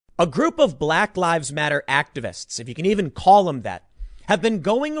A group of Black Lives Matter activists, if you can even call them that, have been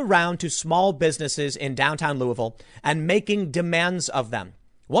going around to small businesses in downtown Louisville and making demands of them.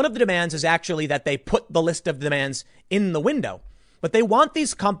 One of the demands is actually that they put the list of demands in the window. But they want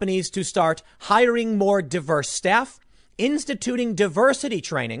these companies to start hiring more diverse staff, instituting diversity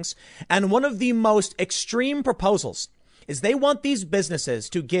trainings, and one of the most extreme proposals is they want these businesses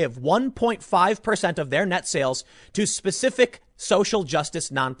to give 1.5% of their net sales to specific social justice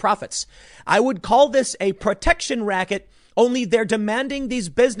nonprofits. I would call this a protection racket, only they're demanding these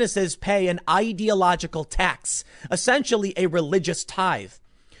businesses pay an ideological tax, essentially a religious tithe.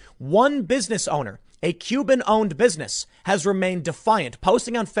 One business owner, a Cuban-owned business, has remained defiant,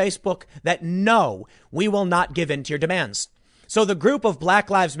 posting on Facebook that no, we will not give in to your demands. So the group of Black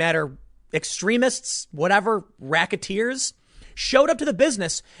Lives Matter extremists, whatever, racketeers, showed up to the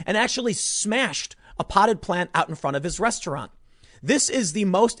business and actually smashed a potted plant out in front of his restaurant. This is the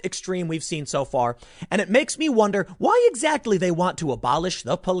most extreme we've seen so far, and it makes me wonder why exactly they want to abolish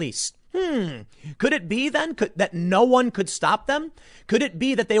the police. Could it be then that no one could stop them? Could it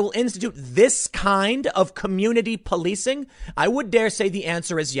be that they will institute this kind of community policing? I would dare say the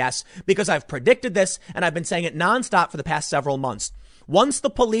answer is yes, because I've predicted this and I've been saying it nonstop for the past several months. Once the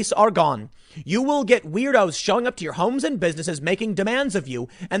police are gone, you will get weirdos showing up to your homes and businesses making demands of you,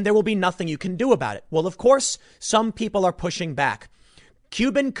 and there will be nothing you can do about it. Well, of course, some people are pushing back.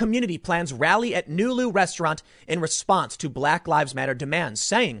 Cuban community plans rally at Nulu restaurant in response to Black Lives Matter demands,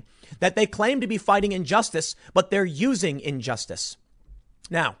 saying that they claim to be fighting injustice, but they're using injustice.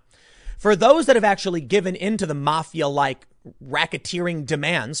 Now, for those that have actually given into the mafia-like racketeering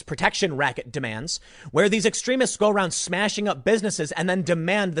demands, protection racket demands, where these extremists go around smashing up businesses and then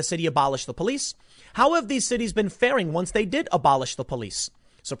demand the city abolish the police, how have these cities been faring once they did abolish the police?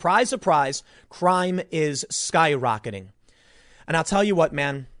 Surprise, surprise, crime is skyrocketing. And I'll tell you what,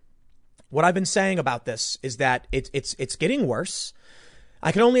 man, what I've been saying about this is that it's getting worse.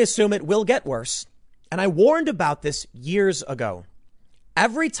 I can only assume it will get worse. And I warned about this years ago.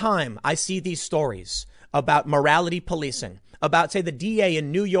 Every time I see these stories about morality policing, about, say, the DA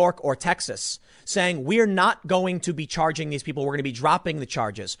in New York or Texas saying we're not going to be charging these people, we're going to be dropping the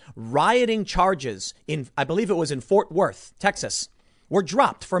charges, rioting charges in, I believe it was in Fort Worth, Texas, were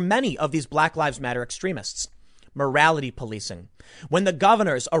dropped for many of these Black Lives Matter extremists. Morality policing. When the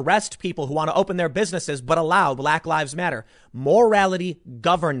governors arrest people who want to open their businesses but allow Black Lives Matter. Morality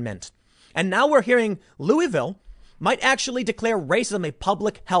government. And now we're hearing Louisville might actually declare racism a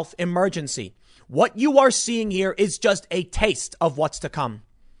public health emergency. What you are seeing here is just a taste of what's to come.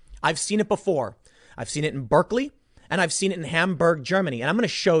 I've seen it before. I've seen it in Berkeley and I've seen it in Hamburg, Germany. And I'm going to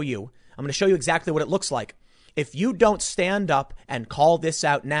show you exactly what it looks like. If you don't stand up and call this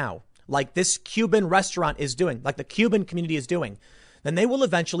out now, like this Cuban restaurant is doing, like the Cuban community is doing, then they will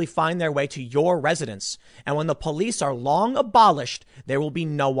eventually find their way to your residence. And when the police are long abolished, there will be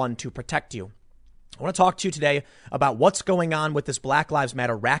no one to protect you. I want to talk to you today about what's going on with this Black Lives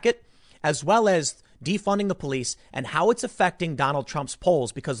Matter racket, as well as defunding the police and how it's affecting Donald Trump's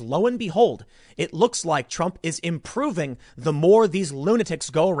polls, because lo and behold, it looks like Trump is improving the more these lunatics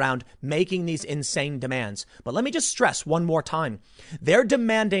go around making these insane demands. But let me just stress one more time. They're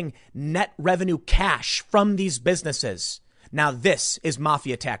demanding net revenue cash from these businesses. Now, this is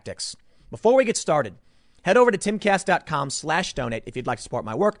mafia tactics. Before we get started, head over to timcast.com/donate if you'd like to support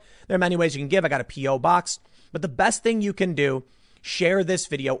my work. There are many ways you can give. I got a P.O. box, but the best thing you can do, share this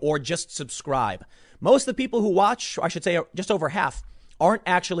video or just subscribe. Most of the people who watch, I should say just over half, aren't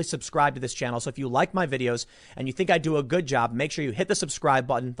actually subscribed to this channel. So if you like my videos and you think I do a good job, make sure you hit the subscribe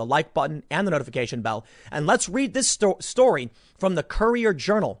button, the like button, and the notification bell. And let's read this story from the Courier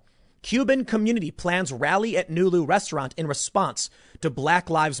Journal. Cuban community plans rally at Nulu restaurant in response to Black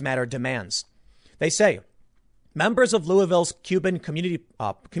Lives Matter demands. They say members of Louisville's Cuban community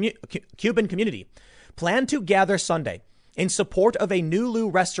plan to gather Sunday in support of a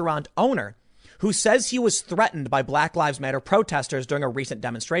Nulu restaurant owner who says he was threatened by Black Lives Matter protesters during a recent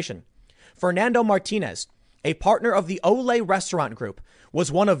demonstration. Fernando Martinez, a partner of the Olé Restaurant Group,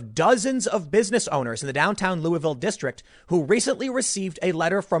 was one of dozens of business owners in the downtown Louisville district who recently received a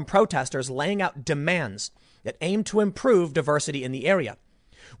letter from protesters laying out demands that aim to improve diversity in the area,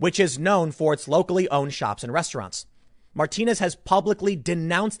 which is known for its locally owned shops and restaurants. Martinez has publicly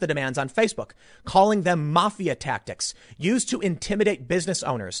denounced the demands on Facebook, calling them mafia tactics used to intimidate business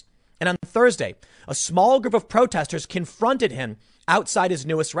owners. And on Thursday, a small group of protesters confronted him outside his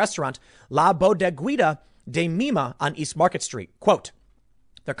newest restaurant, La Bodeguita de Mima on East Market Street. Quote,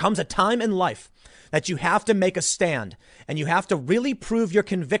 "There comes a time in life that you have to make a stand and you have to really prove your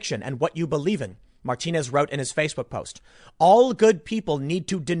conviction and what you believe in. Martinez wrote in his Facebook post. All good people need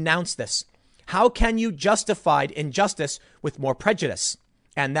to denounce this. How can you justify injustice with more prejudice?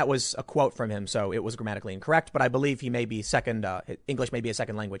 And that was a quote from him, so it was grammatically incorrect, but I believe he may be English may be a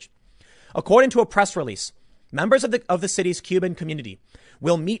second language. According to a press release, members of the city's Cuban community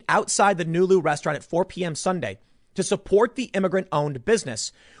will meet outside the Nulu restaurant at 4 p.m. Sunday to support the immigrant-owned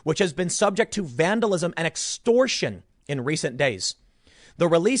business, which has been subject to vandalism and extortion in recent days. The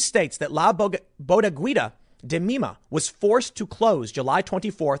release states that La Bodeguita de Mima was forced to close July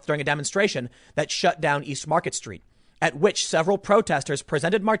 24th during a demonstration that shut down East Market Street, at which several protesters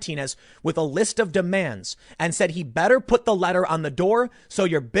presented Martinez with a list of demands and said he better put the letter on the door so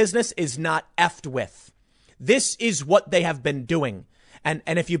your business is not effed with. This is what they have been doing. And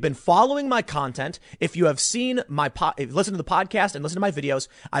if you've been following my content, if you have seen if you listen to the podcast and listen to my videos,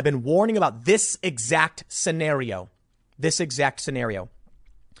 I've been warning about this exact scenario. The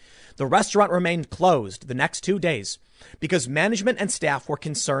restaurant remained closed the next 2 days because management and staff were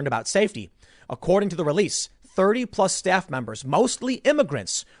concerned about safety. According to the release, 30 plus staff members, mostly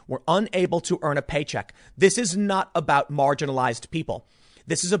immigrants, were unable to earn a paycheck. This is not about marginalized people.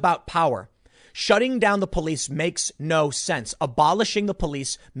 This is about power. Shutting down the police makes no sense. Abolishing the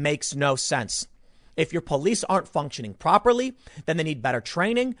police makes no sense. If your police aren't functioning properly, then they need better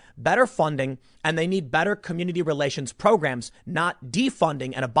training, better funding, and they need better community relations programs, not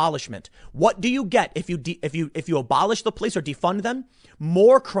defunding and abolishment. What do you get if you abolish the police or defund them?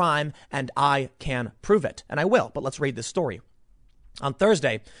 More crime, and I can prove it. And I will, but let's read this story. On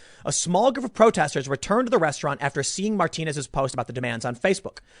Thursday, a small group of protesters returned to the restaurant after seeing Martinez's post about the demands on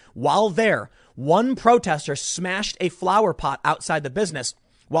Facebook. While there, one protester smashed a flower pot outside the business,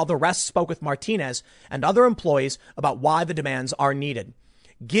 while the rest spoke with Martinez and other employees about why the demands are needed.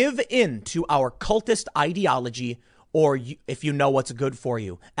 Give in to our cultist ideology, or if you know what's good for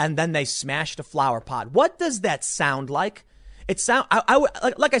you. And then they smashed a flower pot. What does that sound like?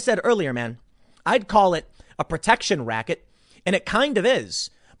 Like I said earlier, man, I'd call it a protection racket, and it kind of is.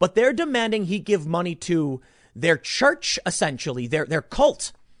 But they're demanding he give money to their church, essentially, their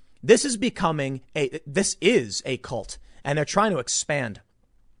cult. This is a cult, and they're trying to expand.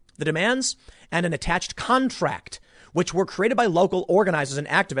 The demands and an attached contract, which were created by local organizers and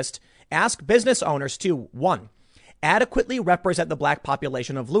activists, ask business owners to, 1, adequately represent the black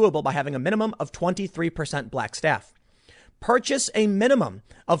population of Louisville by having a minimum of 23% black staff. Purchase a minimum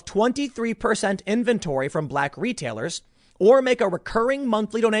of 23% inventory from black retailers, or make a recurring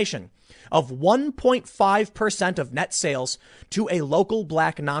monthly donation of 1.5% of net sales to a local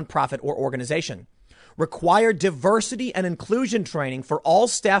black nonprofit or organization. Require diversity and inclusion training for all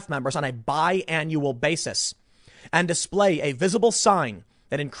staff members on a biannual basis, and display a visible sign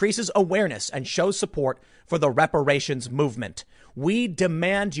that increases awareness and shows support for the reparations movement. We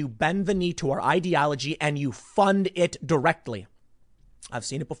demand you bend the knee to our ideology and you fund it directly. I've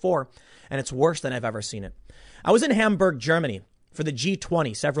seen it before, and it's worse than I've ever seen it. I was in Hamburg, Germany for the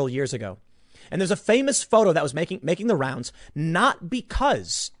G20 several years ago, and there's a famous photo that was making the rounds, not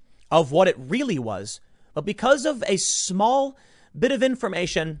because of what it really was, but because of a small bit of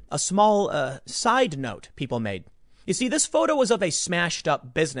information, a small side note people made. You see, this photo was of a smashed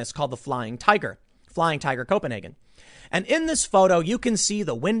up business called the Flying Tiger Copenhagen. And in this photo, you can see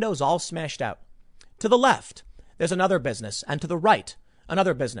the windows all smashed out. To the left, there's another business, and to the right,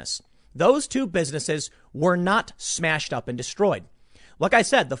 another business. Those two businesses were not smashed up and destroyed. Like I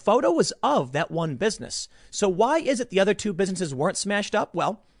said, the photo was of that one business. So why is it the other two businesses weren't smashed up?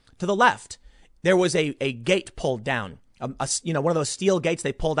 Well, to the left, there was a gate pulled down, one of those steel gates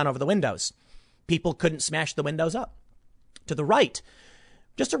they pull down over the windows. People couldn't smash the windows up. To the right,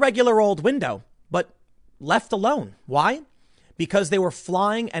 just a regular old window, but left alone. Why? Because they were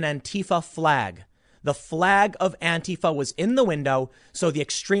flying an Antifa flag. The flag of Antifa was in the window, so the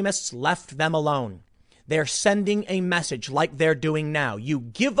extremists left them alone. They're sending a message like they're doing now. You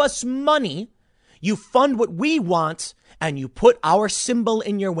give us money, you fund what we want, and you put our symbol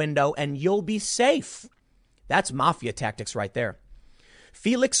in your window and you'll be safe. That's mafia tactics right there.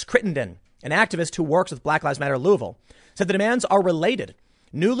 Felix Crittenden, an activist who works with Black Lives Matter Louisville, said the demands are related.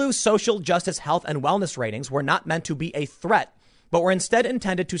 Nulu's social justice, health, and wellness ratings were not meant to be a threat, but were instead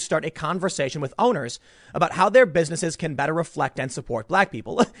intended to start a conversation with owners about how their businesses can better reflect and support black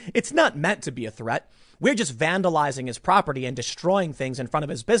people. It's not meant to be a threat. We're just vandalizing his property and destroying things in front of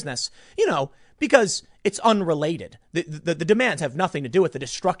his business, because it's unrelated. The demands have nothing to do with the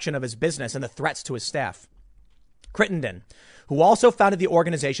destruction of his business and the threats to his staff. Crittenden, who also founded the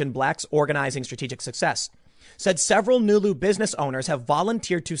organization Blacks Organizing Strategic Success, said several Nulu business owners have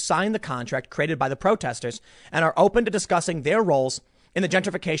volunteered to sign the contract created by the protesters and are open to discussing their roles in the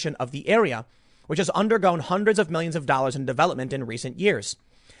gentrification of the area, which has undergone hundreds of millions of dollars in development in recent years.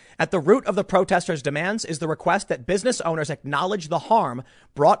 At the root of the protesters' demands is the request that business owners acknowledge the harm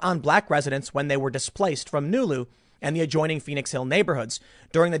brought on black residents when they were displaced from Nulu and the adjoining Phoenix Hill neighborhoods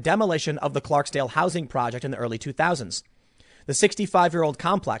during the demolition of the Clarksdale housing project in the early 2000s. The 65-year-old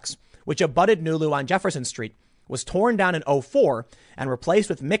complex, which abutted Nulu on Jefferson Street, was torn down in 2004 and replaced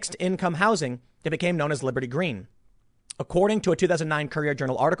with mixed-income housing that became known as Liberty Green. According to a 2009 Courier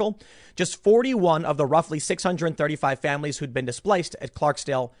Journal article, just 41 of the roughly 635 families who'd been displaced at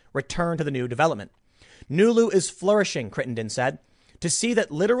Clarksdale returned to the new development. Nulu is flourishing, Crittenden said. To see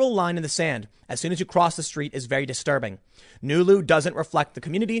that literal line in the sand as soon as you cross the street is very disturbing. Nulu doesn't reflect the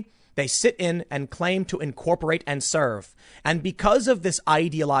community they sit in and claim to incorporate and serve. And because of this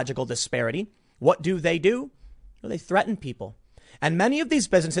ideological disparity, what do? Well, they threaten people. And many of these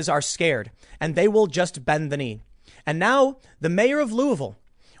businesses are scared, and they will just bend the knee. And now the mayor of Louisville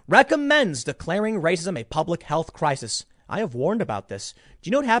recommends declaring racism a public health crisis. I have warned about this. Do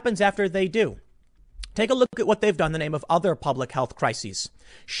you know what happens after they do? Take a look at what they've done in the name of other public health crises.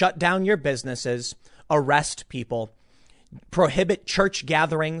 Shut down your businesses, arrest people, prohibit church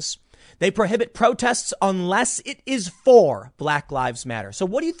gatherings. They prohibit protests unless it is for Black Lives Matter. So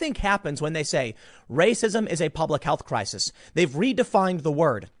what do you think happens when they say racism is a public health crisis? They've redefined the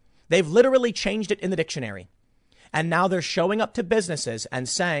word. They've literally changed it in the dictionary. And now they're showing up to businesses and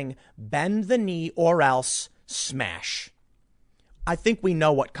saying, bend the knee or else smash. I think we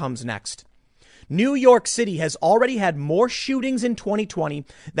know what comes next. New York City has already had more shootings in 2020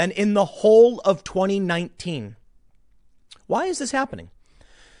 than in the whole of 2019. Why is this happening?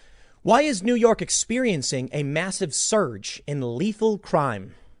 Why is New York experiencing a massive surge in lethal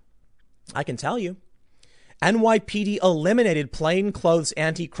crime? I can tell you. NYPD eliminated plainclothes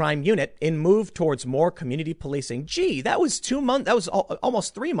anti-crime unit in move towards more community policing. Gee, that was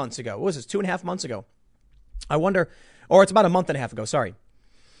almost 3 months ago. What was this, 2.5 months ago? I wonder, or it's about a month and a half ago, sorry.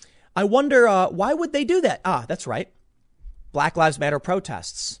 I wonder, why would they do that? That's right. Black Lives Matter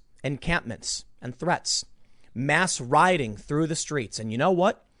protests, encampments, and threats. Mass rioting through the streets. And you know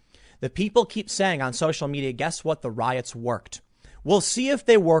what? The people keep saying on social media, guess what? The riots worked. We'll see if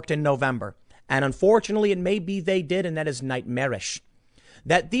they worked in November. And unfortunately, it may be they did, and that is nightmarish.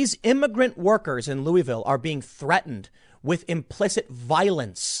 That these immigrant workers in Louisville are being threatened with implicit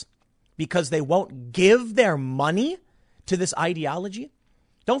violence because they won't give their money to this ideology.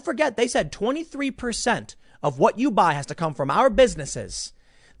 Don't forget, they said 23% of what you buy has to come from our businesses.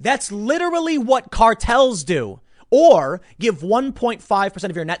 That's literally what cartels do. Or give 1.5%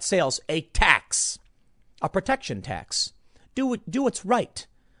 of your net sales a tax, a protection tax. Do what's right.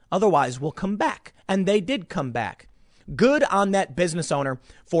 Otherwise, we'll come back. And they did come back. Good on that business owner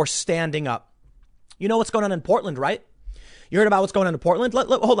for standing up. You know what's going on in Portland, right? You heard about what's going on in Portland?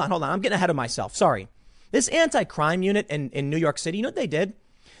 Hold on. I'm getting ahead of myself. Sorry. This anti-crime unit in New York City, you know what they did?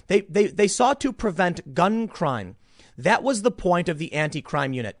 They sought to prevent gun crime. That was the point of the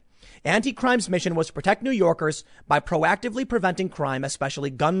anti-crime unit. Anti-crime's mission was to protect New Yorkers by proactively preventing crime, especially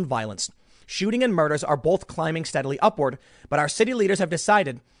gun violence. Shooting and murders are both climbing steadily upward, but our city leaders have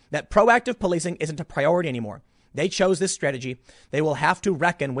decided that proactive policing isn't a priority anymore. They chose this strategy. They will have to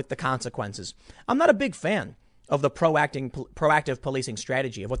reckon with the consequences. I'm not a big fan of the proactive policing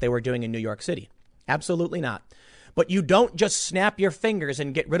strategy of what they were doing in New York City. Absolutely not. But you don't just snap your fingers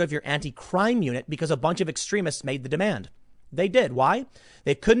and get rid of your anti-crime unit because a bunch of extremists made the demand. They did. Why?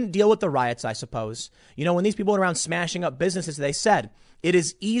 They couldn't deal with the riots, I suppose. You know, when these people went around smashing up businesses, they said it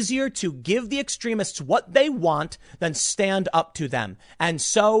is easier to give the extremists what they want than stand up to them. And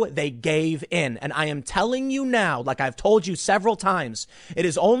so they gave in. And I am telling you now, like I've told you several times, it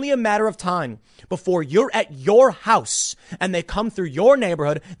is only a matter of time before you're at your house and they come through your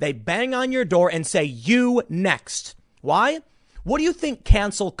neighborhood, they bang on your door and say, you next. Why? What do you think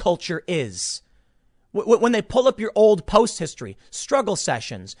cancel culture is? When they pull up your old post history, struggle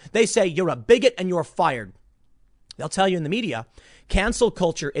sessions, they say you're a bigot and you're fired. They'll tell you in the media, cancel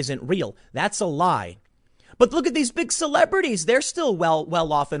culture isn't real. That's a lie. But look at these big celebrities. They're still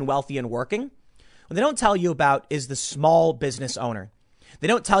well off and wealthy and working. What they don't tell you about is the small business owner. They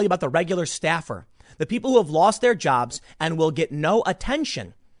don't tell you about the regular staffer, the people who have lost their jobs and will get no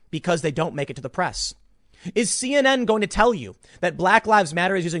attention because they don't make it to the press. Is CNN going to tell you that Black Lives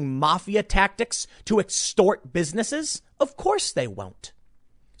Matter is using mafia tactics to extort businesses? Of course they won't.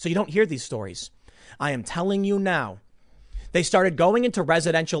 So you don't hear these stories. I am telling you now. They started going into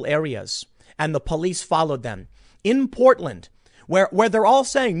residential areas and the police followed them. In Portland, where they're all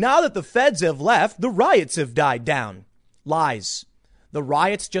saying now that the feds have left, the riots have died down. Lies. The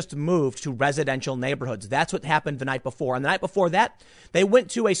riots just moved to residential neighborhoods. That's what happened the night before. And the night before that, they went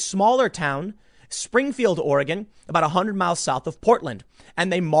to a smaller town Springfield, Oregon, about 100 miles south of Portland.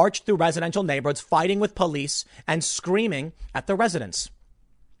 And they marched through residential neighborhoods, fighting with police and screaming at the residents.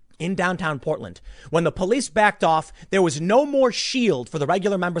 In downtown Portland, when the police backed off, there was no more shield for the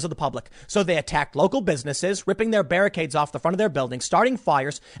regular members of the public. So they attacked local businesses, ripping their barricades off the front of their buildings, starting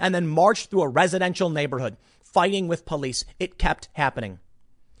fires, and then marched through a residential neighborhood, fighting with police. It kept happening.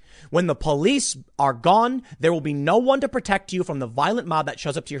 When the police are gone, there will be no one to protect you from the violent mob that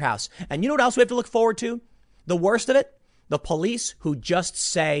shows up to your house. And you know what else we have to look forward to? The worst of it? The police who just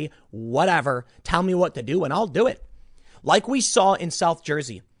say, whatever, tell me what to do and I'll do it. Like we saw in South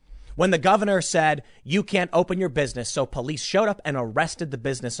Jersey, when the governor said, you can't open your business. So police showed up and arrested the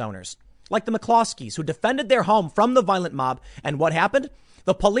business owners, like the McCloskeys, who defended their home from the violent mob. And what happened?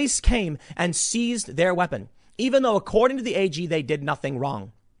 The police came and seized their weapon, even though, according to the AG, they did nothing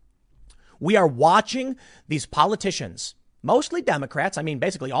wrong. We are watching these politicians, mostly Democrats, I mean,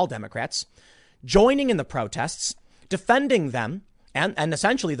 basically all Democrats, joining in the protests, defending them and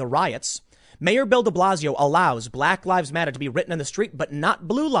essentially the riots. Mayor Bill de Blasio allows Black Lives Matter to be written in the street, but not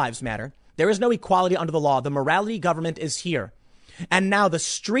Blue Lives Matter. There is no equality under the law. The morality government is here. And now the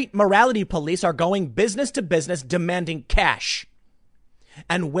street morality police are going business to business, demanding cash.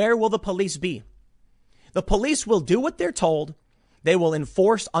 And where will the police be? The police will do what they're told. They will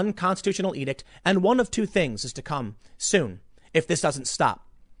enforce unconstitutional edict. And one of two things is to come soon if this doesn't stop.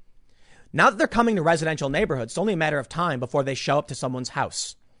 Now that they're coming to residential neighborhoods, it's only a matter of time before they show up to someone's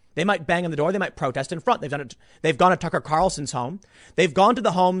house. They might bang on the door. They might protest in front. They've gone to Tucker Carlson's home. They've gone to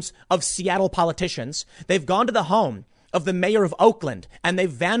the homes of Seattle politicians. They've gone to the home of the mayor of Oakland, and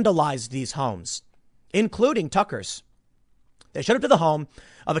they've vandalized these homes, including Tucker's. They showed up to the home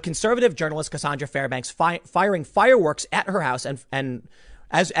of a conservative journalist, Cassandra Fairbanks, firing fireworks at her house and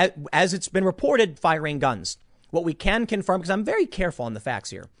as it's been reported, firing guns. What we can confirm, because I'm very careful on the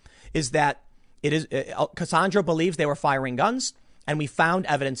facts here, is that Cassandra believes they were firing guns. And we found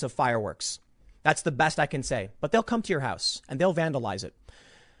evidence of fireworks. That's the best I can say. But they'll come to your house and they'll vandalize it.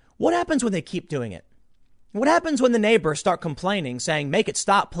 What happens when they keep doing it? What happens when the neighbors start complaining, saying, make it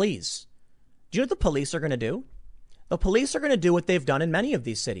stop, please? Do you know what the police are going to do? The police are going to do what they've done in many of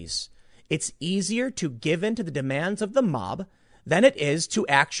these cities. It's easier to give in to the demands of the mob than it is to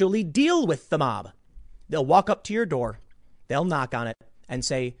actually deal with the mob. They'll walk up to your door. They'll knock on it and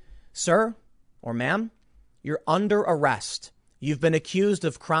say, sir or ma'am, you're under arrest. You've been accused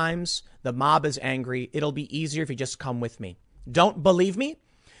of crimes. The mob is angry. It'll be easier if you just come with me. Don't believe me?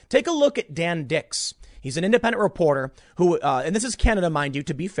 Take a look at Dan Dix. He's an independent reporter who, and this is Canada, mind you,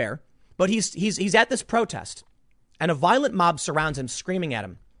 to be fair, but he's at this protest and a violent mob surrounds him, screaming at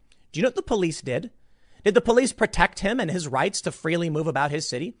him. Do you know what the police did? Did the police protect him and his rights to freely move about his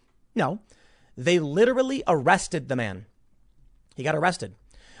city? No, they literally arrested the man. He got arrested.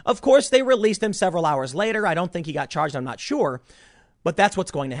 Of course, they released him several hours later. I don't think he got charged. I'm not sure. But that's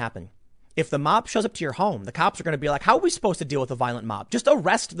what's going to happen. If the mob shows up to your home, the cops are going to be like, how are we supposed to deal with a violent mob? Just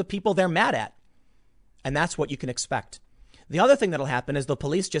arrest the people they're mad at. And that's what you can expect. The other thing that'll happen is the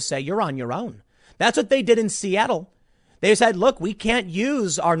police just say, you're on your own. That's what they did in Seattle. They said, look, we can't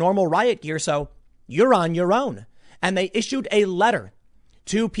use our normal riot gear, so you're on your own. And they issued a letter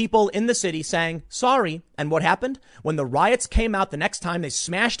to people in the city saying, sorry. And what happened? When the riots came out the next time, they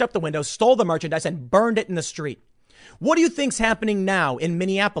smashed up the windows, stole the merchandise, and burned it in the street. What do you think's happening now in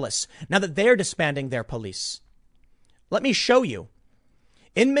Minneapolis, now that they're disbanding their police? Let me show you.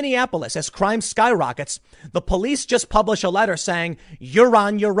 In Minneapolis, as crime skyrockets, the police just publish a letter saying, you're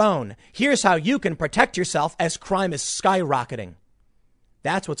on your own. Here's how you can protect yourself as crime is skyrocketing.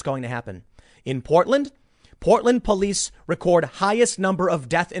 That's what's going to happen. In Portland police record highest number of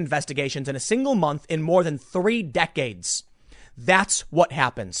death investigations in a single month in more than 3 decades. That's what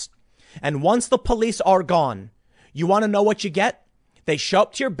happens. And once the police are gone, you want to know what you get? They show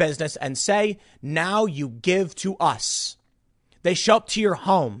up to your business and say, now you give to us. They show up to your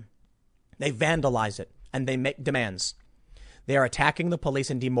home. They vandalize it and they make demands. They are attacking the police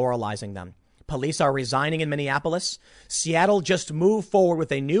and demoralizing them. Police are resigning in Minneapolis. Seattle just moved forward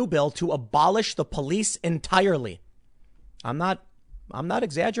with a new bill to abolish the police entirely. I'm not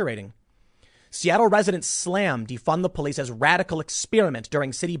exaggerating. Seattle residents slammed defund the police as radical experiment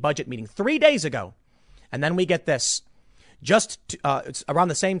during city budget meeting 3 days ago. And then we get this. It's around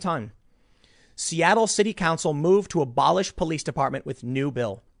the same time. Seattle City Council moved to abolish police department with new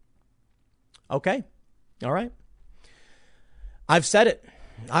bill. Okay. All right. I've said it.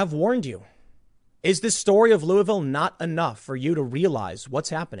 I've warned you. Is this story of Louisville not enough for you to realize what's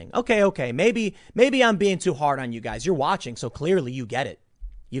happening? Okay. Maybe I'm being too hard on you guys. You're watching, so clearly you get it.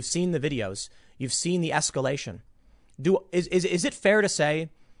 You've seen the videos. You've seen the escalation. Is it fair to say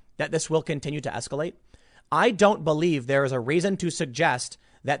that this will continue to escalate. I don't believe there is a reason to suggest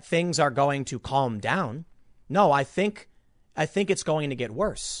that things are going to calm down. No, I think it's going to get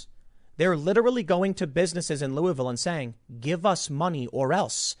worse. They're literally going to businesses in Louisville and saying, give us money or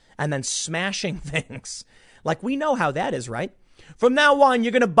else, and then smashing things. Like, we know how that is, right? From now on,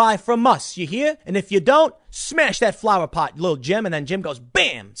 you're going to buy from us, you hear? And if you don't, smash that flower pot, little Jim. And then Jim goes,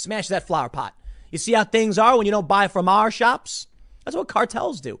 bam, smash that flower pot. You see how things are when you don't buy from our shops? That's what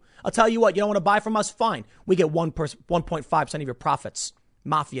cartels do. I'll tell you what, you don't want to buy from us? Fine. We get 1.5% of your profits.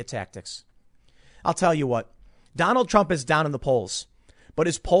 Mafia tactics. I'll tell you what, Donald Trump is down in the polls, but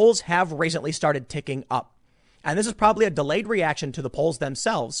his polls have recently started ticking up. And this is probably a delayed reaction to the polls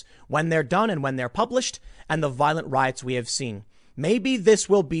themselves when they're done and when they're published and the violent riots we have seen. Maybe this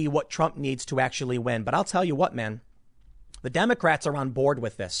will be what Trump needs to actually win. But I'll tell you what, man, the Democrats are on board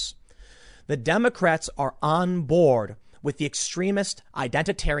with this. The Democrats are on board with the extremist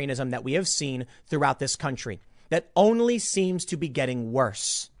identitarianism that we have seen throughout this country that only seems to be getting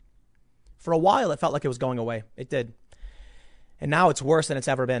worse. For a while, it felt like it was going away. It did. And now it's worse than it's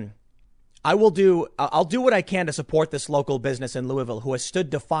ever been. I'll do what I can to support this local business in Louisville who has stood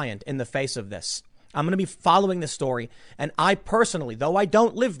defiant in the face of this. I'm going to be following this story. And I personally, though I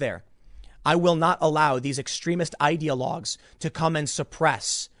don't live there, I will not allow these extremist ideologues to come and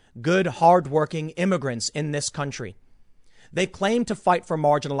suppress good, hardworking immigrants in this country. They claim to fight for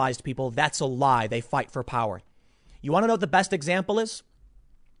marginalized people. That's a lie. They fight for power. You want to know what the best example is?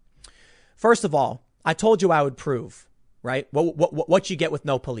 First of all, I told you I would prove, right, what you get with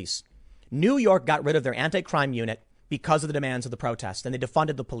no police. New York got rid of their anti-crime unit because of the demands of the protest, and they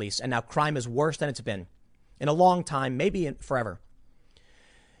defunded the police. And now crime is worse than it's been in a long time, maybe forever.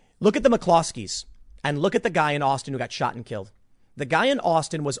 Look at the McCloskeys and look at the guy in Austin who got shot and killed. The guy in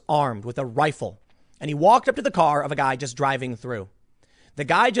Austin was armed with a rifle, and he walked up to the car of a guy just driving through. The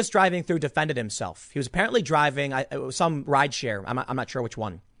guy just driving through defended himself. He was apparently driving some rideshare. I'm not sure which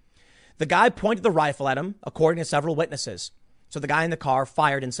one. The guy pointed the rifle at him, according to several witnesses. So the guy in the car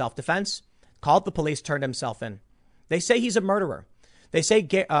fired in self-defense, called the police, turned himself in. They say he's a murderer. They say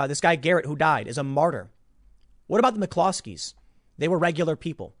this guy Garrett, who died, is a martyr. What about the McCloskeys? They were regular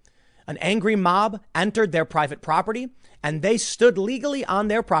people. An angry mob entered their private property, and they stood legally on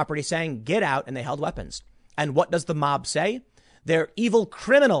their property saying, get out, and they held weapons. And what does the mob say? They're evil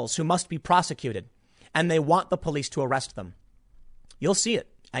criminals who must be prosecuted, and they want the police to arrest them. You'll see it,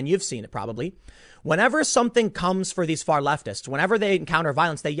 and you've seen it probably. Whenever something comes for these far leftists, whenever they encounter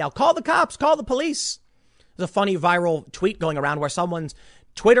violence, they yell, call the cops, call the police. There's a funny viral tweet going around where someone's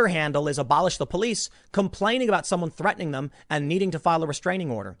Twitter handle is abolish the police, complaining about someone threatening them and needing to file a restraining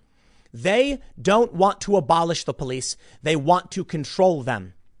order. They don't want to abolish the police. They want to control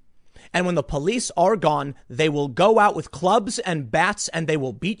them. And when the police are gone, they will go out with clubs and bats and they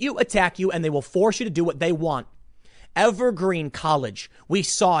will beat you, attack you, and they will force you to do what they want. Evergreen College. We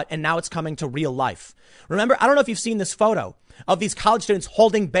saw it, and now it's coming to real life. Remember, I don't know if you've seen this photo of these college students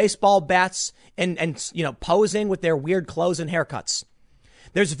holding baseball bats and posing with their weird clothes and haircuts.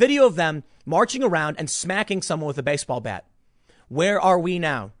 There's video of them marching around and smacking someone with a baseball bat. Where are we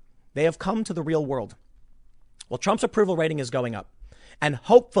now? They have come to the real world. Well, Trump's approval rating is going up. And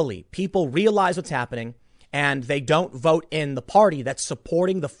hopefully people realize what's happening and they don't vote in the party that's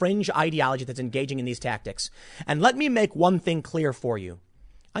supporting the fringe ideology that's engaging in these tactics. And let me make one thing clear for you.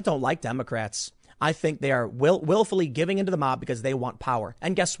 I don't like Democrats. I think they are willfully giving into the mob because they want power.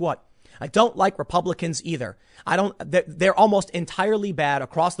 And guess what? I don't like Republicans either. They're almost entirely bad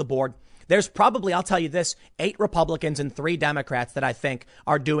across the board. There's probably, I'll tell you this, 8 Republicans and 3 Democrats that I think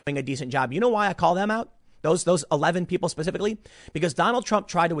are doing a decent job. You know why I call them out? Those 11 people specifically? Because Donald Trump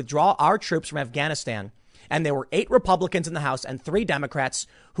tried to withdraw our troops from Afghanistan. And there were 8 Republicans in the House and 3 Democrats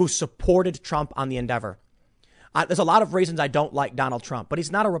who supported Trump on the endeavor. There's a lot of reasons I don't like Donald Trump, but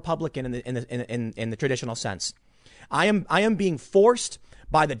he's not a Republican in the traditional sense. I am being forced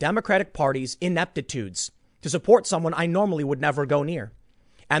by the Democratic Party's ineptitudes to support someone I normally would never go near.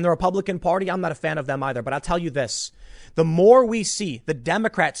 And the Republican Party, I'm not a fan of them either. But I'll tell you this. The more we see the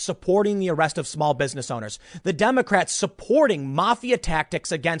Democrats supporting the arrest of small business owners, the Democrats supporting mafia tactics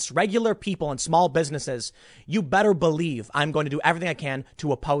against regular people and small businesses, you better believe I'm going to do everything I can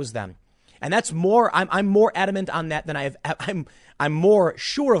to oppose them. And that's more, I'm more adamant on that than I'm more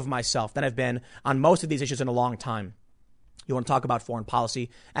sure of myself than I've been on most of these issues in a long time. You want to talk about foreign policy,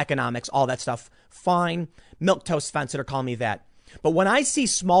 economics, all that stuff. Fine. Milquetoast fence sitter, call me that. But when I see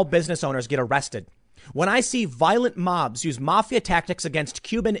small business owners get arrested, when I see violent mobs use mafia tactics against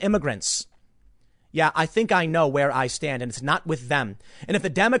Cuban immigrants, Yeah, I think I know where I stand, and it's not with them. And if the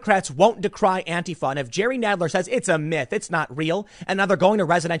Democrats won't decry Antifa, and if Jerry Nadler says it's a myth, it's not real, and now they're going to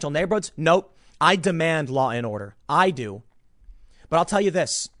residential neighborhoods, nope, I demand law and order. I do. But I'll tell you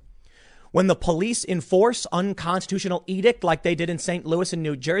this. When the police enforce unconstitutional edict like they did in St. Louis and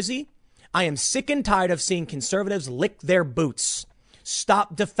New Jersey, I am sick and tired of seeing conservatives lick their boots.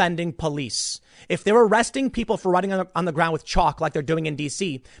 Stop defending police. If they're arresting people for writing on the ground with chalk like they're doing in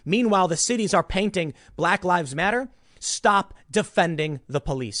D.C., meanwhile, the cities are painting Black Lives Matter, stop defending the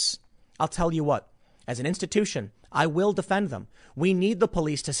police. I'll tell you what, as an institution, I will defend them. We need the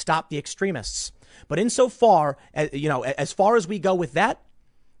police to stop the extremists. But insofar, as far as we go with that,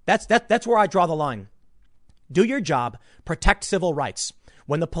 that's where I draw the line. Do your job, protect civil rights.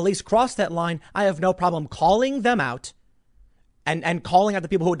 When the police cross that line, I have no problem calling them out and calling out the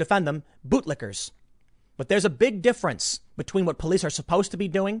people who would defend them bootlickers. But there's a big difference between what police are supposed to be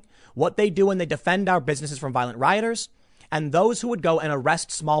doing, what they do when they defend our businesses from violent rioters, and those who would go and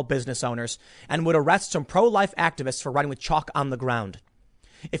arrest small business owners and would arrest some pro-life activists for writing with chalk on the ground.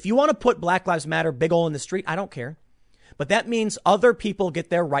 If you want to put Black Lives Matter big ol' in the street, I don't care. But that means other people get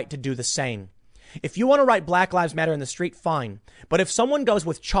their right to do the same. If you want to write Black Lives Matter in the street, fine. But if someone goes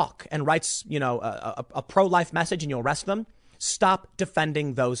with chalk and writes, a pro-life message and you arrest them, stop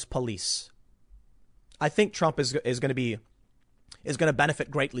defending those police. I think Trump is going to benefit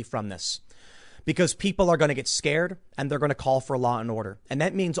greatly from this because people are going to get scared and they're going to call for law and order. And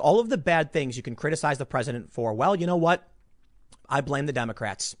that means all of the bad things you can criticize the president for. Well, you know what? I blame the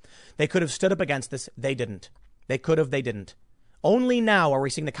Democrats. They could have stood up against this. They didn't. They could have. They didn't. Only now are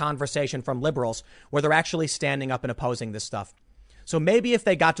we seeing the conversation from liberals where they're actually standing up and opposing this stuff. So maybe if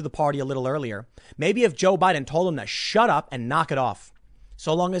they got to the party a little earlier, maybe if Joe Biden told them to shut up and knock it off.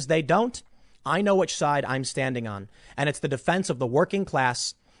 So long as they don't, I know which side I'm standing on. And it's the defense of the working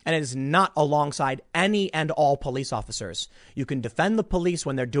class. And it is not alongside any and all police officers. You can defend the police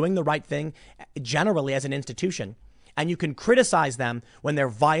when they're doing the right thing, generally as an institution. And you can criticize them when they're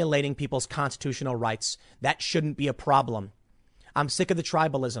violating people's constitutional rights. That shouldn't be a problem. I'm sick of the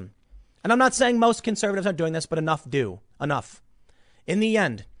tribalism. And I'm not saying most conservatives are doing this, but enough do. Enough. In the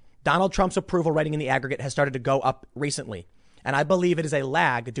end, Donald Trump's approval rating in the aggregate has started to go up recently. And I believe it is a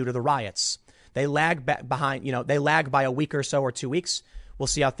lag due to the riots. They lag behind, they lag by a week or so or 2 weeks. We'll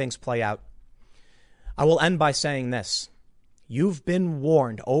see how things play out. I will end by saying this. You've been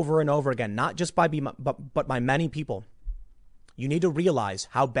warned over and over again, not just by me, but by many people. You need to realize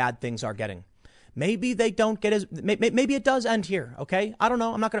how bad things are getting. Maybe they don't get as maybe it does end here. OK, I don't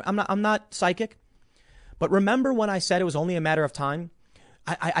know. I'm not psychic. But remember when I said it was only a matter of time?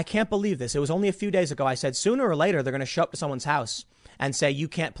 I can't believe this. It was only a few days ago. I said sooner or later they're going to show up to someone's house and say you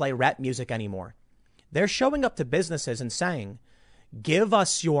can't play rap music anymore. They're showing up to businesses and saying, give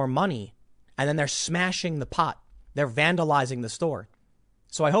us your money. And then they're smashing the pot. They're vandalizing the store.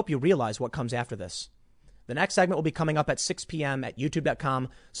 So I hope you realize what comes after this. The next segment will be coming up at 6 p.m. at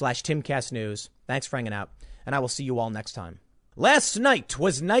youtube.com/TimCastNews. Thanks for hanging out, and I will see you all next time. Last night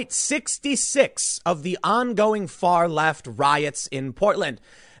was night 66 of the ongoing far left riots in Portland.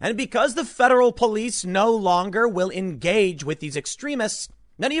 And because the federal police no longer will engage with these extremists,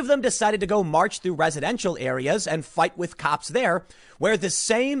 many of them decided to go march through residential areas and fight with cops there, where the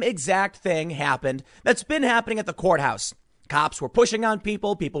same exact thing happened that's been happening at the courthouse. Cops were pushing on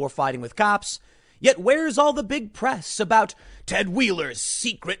people. People were fighting with cops. Yet where's all the big press about Ted Wheeler's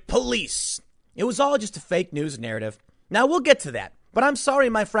secret police? It was all just a fake news narrative. Now, we'll get to that. But I'm sorry,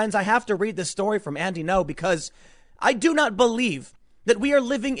 my friends, I have to read this story from Andy Ngo because I do not believe that we are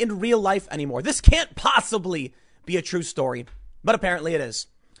living in real life anymore. This can't possibly be a true story, but apparently it is.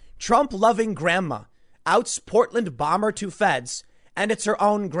 Trump-loving grandma outs Portland bomber to feds, and it's her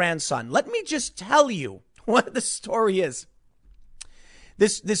own grandson. Let me just tell you what the story is.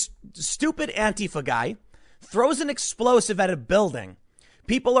 This stupid Antifa guy throws an explosive at a building.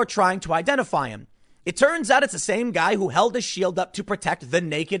 People are trying to identify him. It turns out it's the same guy who held a shield up to protect the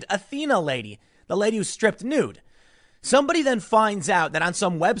naked Athena lady, the lady who stripped nude. Somebody then finds out that on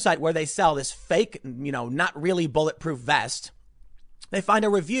some website where they sell this fake, not really bulletproof vest, they find a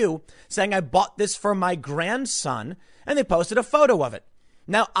review saying, I bought this for my grandson, and they posted a photo of it.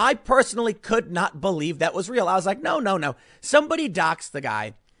 Now, I personally could not believe that was real. I was like, no. Somebody doxed the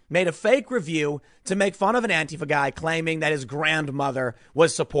guy, made a fake review to make fun of an Antifa guy claiming that his grandmother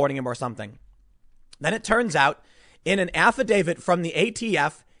was supporting him or something. Then it turns out in an affidavit from the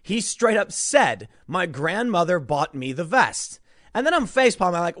ATF, he straight up said, my grandmother bought me the vest. And then I'm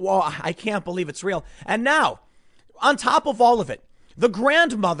facepalming. I'm like, whoa, I can't believe it's real. And now, on top of all of it, the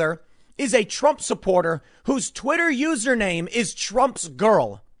grandmother is a Trump supporter whose Twitter username is Trump's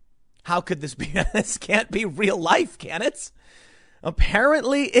girl. How could this be? This can't be real life, can it?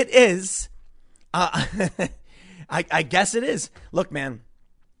 Apparently it is. I guess it is. Look, man,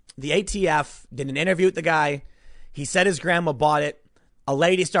 the ATF did an interview with the guy. He said his grandma bought it. A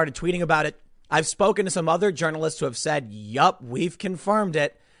lady started tweeting about it. I've spoken to some other journalists who have said, yup, we've confirmed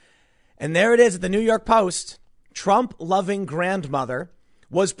it. And there it is at the New York Post. Trump-loving grandmother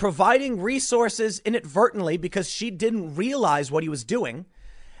was providing resources inadvertently because she didn't realize what he was doing.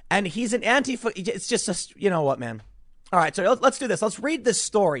 And he's an Antifa. It's just, you know what, man? All right, so let's do this. Let's read this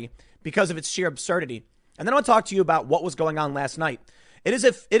story because of its sheer absurdity. And then I'll talk to you about what was going on last night. It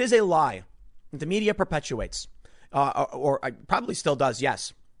is a lie the media perpetuates, or probably still does,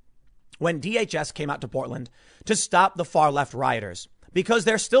 yes. When DHS came out to Portland to stop the far left rioters, because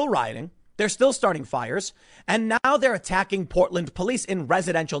they're still rioting, they're still starting fires, and now they're attacking Portland police in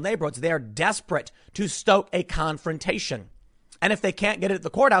residential neighborhoods. They are desperate to stoke a confrontation. And if they can't get it at the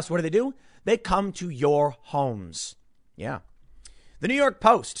courthouse, what do? They come to your homes. Yeah. The New York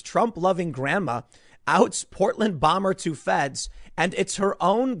Post, Trump-loving grandma outs Portland bomber to feds, and it's her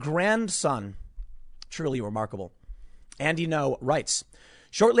own grandson. Truly remarkable. Andy No writes,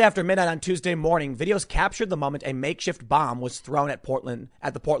 shortly after midnight on Tuesday morning, videos captured the moment a makeshift bomb was thrown at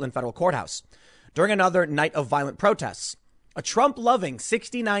the Portland federal courthouse during another night of violent protests. A Trump-loving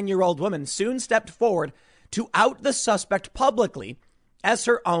 69-year-old woman soon stepped forward to out the suspect publicly as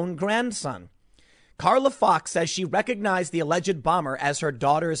her own grandson. Carla Fox says she recognized the alleged bomber as her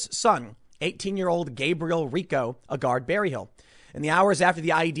daughter's son, 18-year-old Gabriel Rico Agard Berryhill. In the hours after the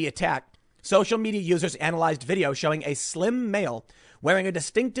IED attack, social media users analyzed video showing a slim male wearing a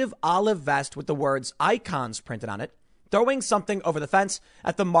distinctive olive vest with the words icons printed on it, throwing something over the fence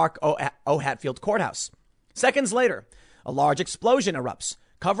at the Mark O. Hatfield courthouse. Seconds later, a large explosion erupts,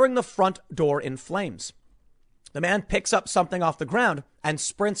 covering the front door in flames. The man picks up something off the ground and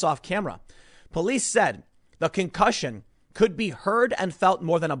sprints off camera. Police said the concussion could be heard and felt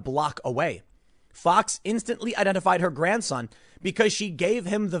more than a block away. Fox instantly identified her grandson because she gave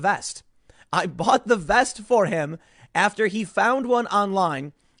him the vest. I bought the vest for him after he found one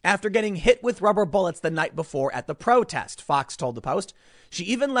online after getting hit with rubber bullets the night before at the protest, Fox told the Post. She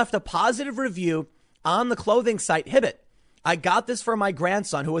even left a positive review on the clothing site Hibbett. I got this for my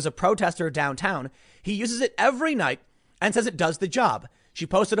grandson, who is a protester downtown. He uses it every night and says it does the job. She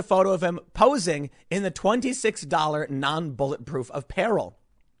posted a photo of him posing in the $26 non-bulletproof apparel.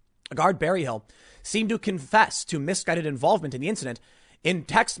 Agard Berryhill seemed to confess to misguided involvement in the incident in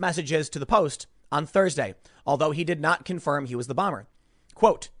text messages to the Post on Thursday, although he did not confirm he was the bomber.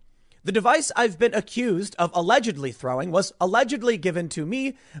 Quote, the device I've been accused of allegedly throwing was allegedly given to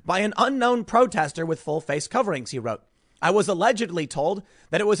me by an unknown protester with full face coverings, he wrote. I was allegedly told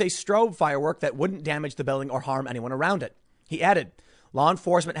that it was a strobe firework that wouldn't damage the building or harm anyone around it. He added, law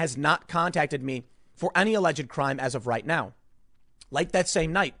enforcement has not contacted me for any alleged crime as of right now. Late that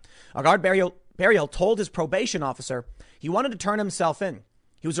same night, Agard Berryhill told his probation officer he wanted to turn himself in.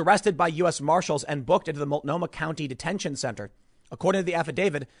 He was arrested by U.S. Marshals and booked into the Multnomah County Detention Center, according to the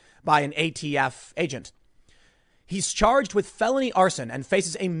affidavit by an ATF agent. He's charged with felony arson and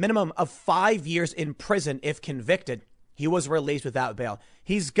faces a minimum of 5 years in prison if convicted. He was released without bail.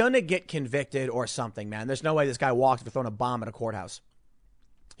 He's going to get convicted or something, man. There's no way this guy walked after throwing a bomb at a courthouse.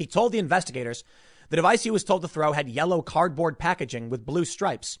 He told the investigators the device he was told to throw had yellow cardboard packaging with blue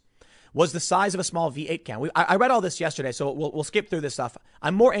stripes, was the size of a small V8 can. I read all this yesterday, so we'll skip through this stuff.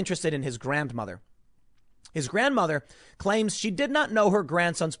 I'm more interested in his grandmother. His grandmother claims she did not know her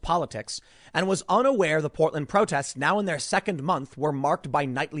grandson's politics and was unaware the Portland protests, now in their second month, were marked by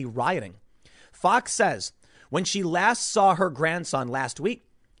nightly rioting. Fox says when she last saw her grandson last week,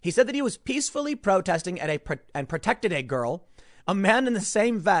 he said that he was peacefully protesting and protected a girl. A man in the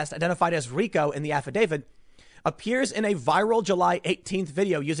same vest, identified as Rico in the affidavit, appears in a viral July 18th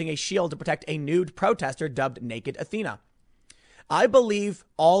video using a shield to protect a nude protester dubbed Naked Athena. I believe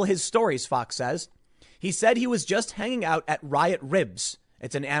all his stories, Fox says. He said he was just hanging out at Riot Ribs.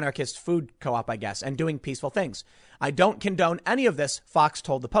 It's an anarchist food co-op, I guess, and doing peaceful things. I don't condone any of this, Fox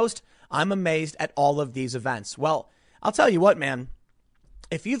told the Post. I'm amazed at all of these events. Well, I'll tell you what, man.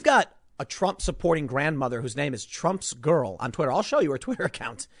 If you've got a Trump-supporting grandmother whose name is Trump's Girl on Twitter, I'll show you her Twitter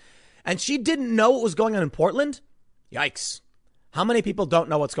account, and she didn't know what was going on in Portland, yikes. How many people don't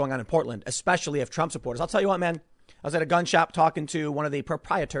know what's going on in Portland, especially if Trump supporters? I'll tell you what, man. I was at a gun shop talking to one of the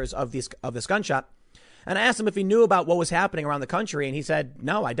proprietors of this gun shop, and I asked him if he knew about what was happening around the country, and he said,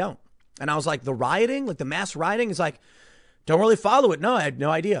 no, I don't. And I was like, the rioting, like the mass rioting? He's like, don't really follow it. No, I had no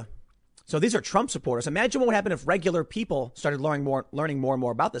idea. So these are Trump supporters. Imagine what would happen if regular people started learning more and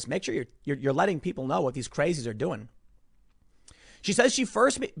more about this. Make sure you're letting people know what these crazies are doing. She says she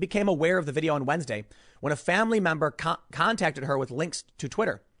first became aware of the video on Wednesday when a family member contacted her with links to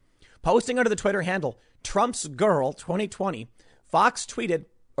Twitter. Posting under the Twitter handle, Trump's Girl 2020, Fox tweeted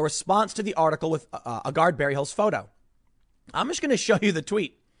a response to the article with Agard Berryhill's photo. I'm just going to show you the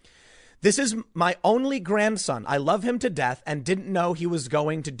tweet. This is my only grandson. I love him to death and didn't know he was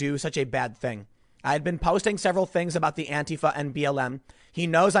going to do such a bad thing. I had been posting several things about the Antifa and BLM. He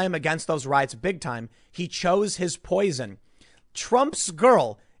knows I am against those riots big time. He chose his poison. Trump's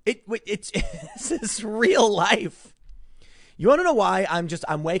Girl. It's this is real life. You want to know why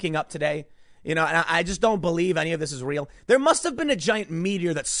I'm waking up today? You know, and I just don't believe any of this is real. There must have been a giant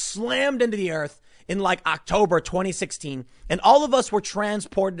meteor that slammed into the earth in like October 2016, and all of us were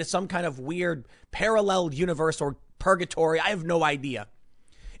transported to some kind of weird parallel universe or purgatory. I have no idea.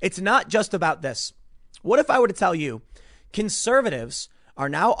 It's not just about this. What if I were to tell you conservatives are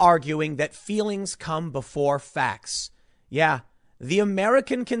now arguing that feelings come before facts? Yeah, the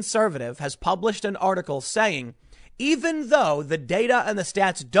American Conservative has published an article saying, even though the data and the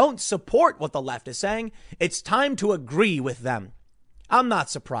stats don't support what the left is saying, it's time to agree with them. I'm not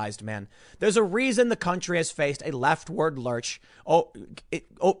surprised, man. There's a reason the country has faced a leftward lurch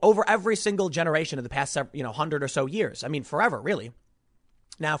over every single generation of the past 100 or so years. I mean, forever, really.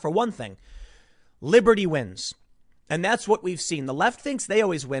 Now, for one thing, liberty wins. And that's what we've seen. The left thinks they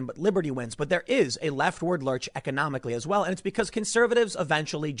always win, but liberty wins. But there is a leftward lurch economically as well. And it's because conservatives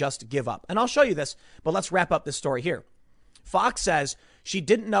eventually just give up. And I'll show you this, but let's wrap up this story here. Fox says she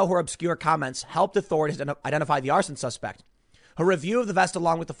didn't know her obscure comments helped authorities identify the arson suspect. Her review of the vest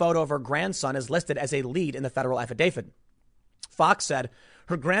along with the photo of her grandson is listed as a lead in the federal affidavit. Fox said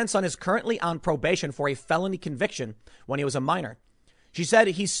her grandson is currently on probation for a felony conviction when he was a minor. She said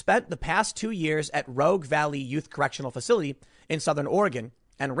he spent the past 2 years at Rogue Valley Youth Correctional Facility in Southern Oregon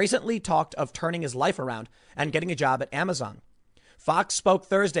and recently talked of turning his life around and getting a job at Amazon. Fox spoke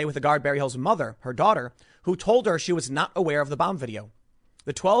Thursday with Agard Berryhill's mother, her daughter, who told her she was not aware of the bomb video.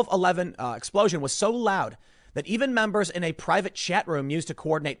 The 12/11 explosion was so loud that even members in a private chat room used to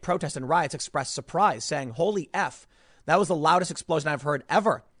coordinate protests and riots expressed surprise, saying, "Holy F, that was the loudest explosion I've heard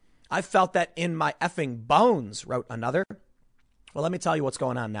ever. I felt that in my effing bones," wrote another. Well, let me tell you what's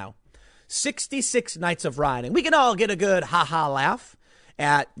going on now. 66 nights of rioting. We can all get a good ha-ha laugh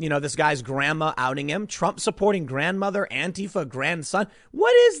at, this guy's grandma outing him. Trump supporting grandmother, Antifa grandson.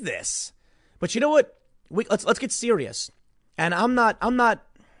 What is this? But you know what? Let's get serious. And I'm not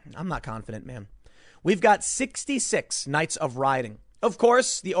confident, man. We've got 66 nights of rioting. Of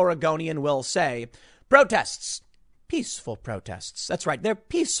course, the Oregonian will say protests, peaceful protests. That's right. They're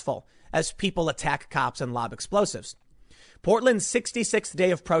peaceful as people attack cops and lob explosives. Portland's 66th day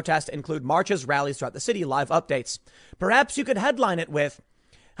of protest include marches, rallies throughout the city, live updates. Perhaps you could headline it with,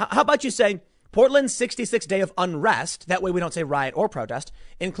 how about you say, Portland's 66th day of unrest, that way we don't say riot or protest,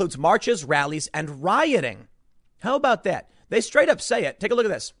 includes marches, rallies, and rioting. How about that? They straight up say it. Take a look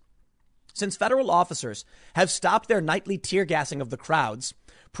at this. Since federal officers have stopped their nightly tear gassing of the crowds,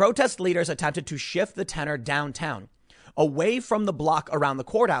 protest leaders attempted to shift the tenor downtown, away from the block around the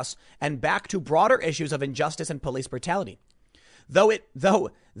courthouse and back to broader issues of injustice and police brutality. Though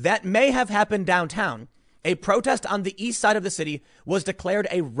that may have happened downtown, a protest on the east side of the city was declared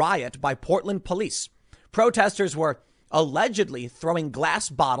a riot by Portland police. Protesters were allegedly throwing glass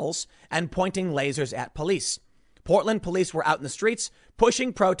bottles and pointing lasers at police. Portland police were out in the streets,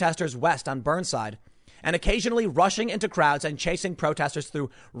 pushing protesters west on Burnside, and occasionally rushing into crowds and chasing protesters through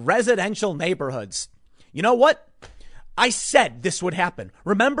residential neighborhoods. You know what? I said this would happen.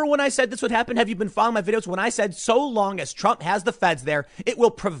 Remember when I said this would happen? Have you been following my videos? When I said so long as Trump has the feds there, it will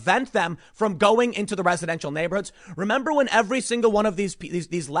prevent them from going into the residential neighborhoods. Remember when every single one of these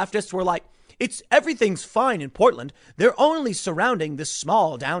leftists were like, everything's fine in Portland. They're only surrounding this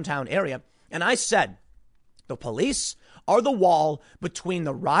small downtown area. And I said, the police are the wall between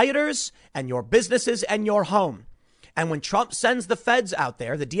the rioters and your businesses and your home. And when Trump sends the feds out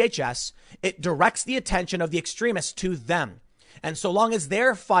there, the DHS, it directs the attention of the extremists to them. And so long as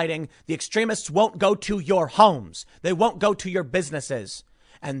they're fighting, the extremists won't go to your homes. They won't go to your businesses.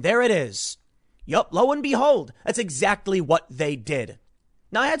 And there it is. Yup, lo and behold, that's exactly what they did.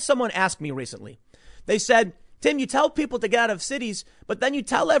 Now, I had someone ask me recently. They said, Tim, you tell people to get out of cities, but then you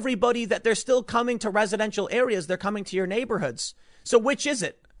tell everybody that they're still coming to residential areas. They're coming to your neighborhoods. So which is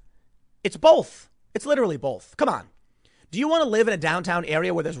it? It's both. It's literally both. Come on. Do you want to live in a downtown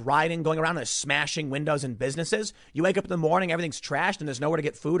area where there's rioting going around and there's smashing windows and businesses? You wake up in the morning, everything's trashed and there's nowhere to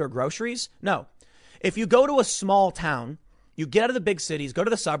get food or groceries? No. If you go to a small town, you get out of the big cities, go to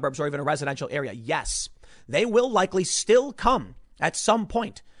the suburbs or even a residential area, yes, they will likely still come at some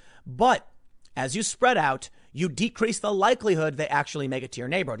point. But as you spread out, you decrease the likelihood they actually make it to your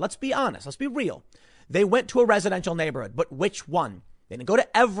neighborhood. Let's be honest. Let's be real. They went to a residential neighborhood, but which one? They didn't go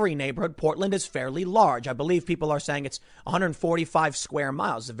to every neighborhood. Portland is fairly large. I believe people are saying it's 145 square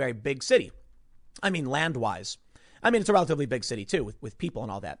miles. It's a very big city. I mean, land-wise. I mean, it's a relatively big city, too, with people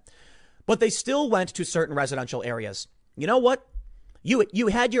and all that. But they still went to certain residential areas. You know what? You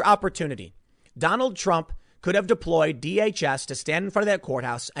had your opportunity. Donald Trump could have deployed DHS to stand in front of that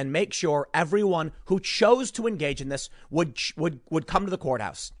courthouse and make sure everyone who chose to engage in this would come to the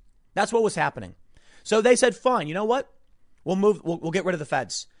courthouse. That's what was happening. So they said, fine, you know what? We'll get rid of the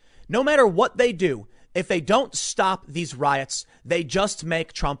feds. No matter what they do, if they don't stop these riots, they just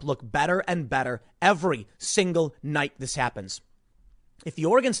make Trump look better and better every single night this happens. If the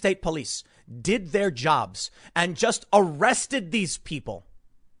Oregon State Police did their jobs and just arrested these people,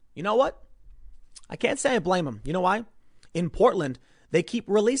 you know what? I can't say I blame them. You know why? In Portland, they keep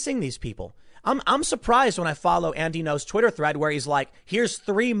releasing these people. I'm surprised when I follow Andy Ngo's Twitter thread where he's like, here's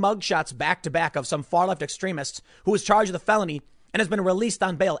 3 mugshots back to back of some far left extremist who was charged with a felony and has been released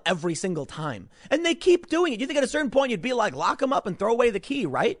on bail every single time. And they keep doing it. You think at a certain point you'd be like, lock them up and throw away the key,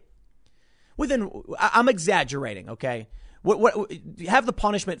 right? I'm exaggerating, okay? What have the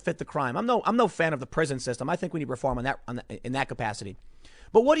punishment fit the crime? I'm no fan of the prison system. I think we need reform in that capacity.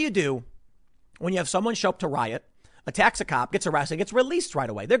 But what do you do when you have someone show up to riot, attacks a cop, gets arrested, gets released right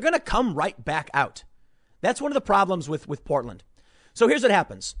away? They're going to come right back out. That's one of the problems with Portland. So here's what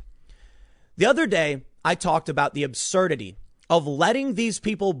happens. The other day, I talked about the absurdity of letting these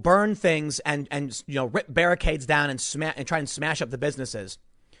people burn things and rip barricades down and try and smash up the businesses.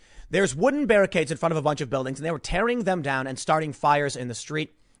 There's wooden barricades in front of a bunch of buildings, and they were tearing them down and starting fires in the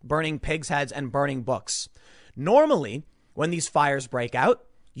street, burning pigs' heads and burning books. Normally, when these fires break out,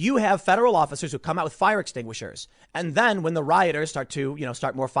 you have federal officers who come out with fire extinguishers. And then when the rioters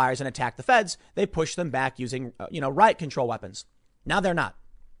start more fires and attack the feds, they push them back using, riot control weapons. Now they're not.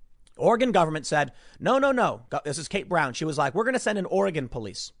 Oregon government said, no. This is Kate Brown. She was like, we're going to send in Oregon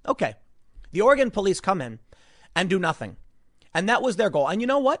police. Okay. The Oregon police come in and do nothing. And that was their goal. And you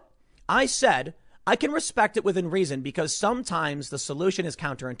know what? I said, I can respect it within reason because sometimes the solution is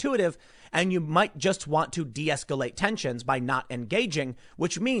counterintuitive and you might just want to de-escalate tensions by not engaging,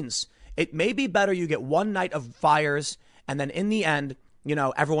 which means it may be better you get one night of fires and then in the end,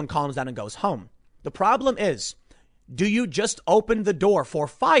 everyone calms down and goes home. The problem is, do you just open the door for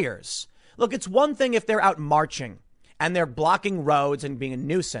fires? Look, it's one thing if they're out marching and they're blocking roads and being a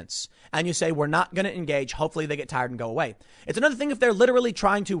nuisance and you say, we're not going to engage. Hopefully they get tired and go away. It's another thing if they're literally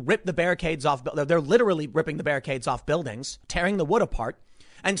trying to rip the barricades off. They're literally ripping the barricades off buildings, tearing the wood apart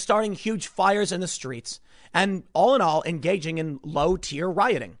and starting huge fires in the streets and all in all engaging in low tier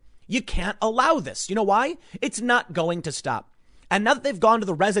rioting. You can't allow this. You know why? It's not going to stop. And now that they've gone to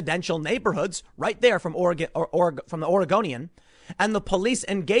the residential neighborhoods right there from Oregon or from the Oregonian and the police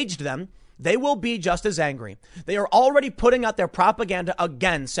engaged them, they will be just as angry. They are already putting out their propaganda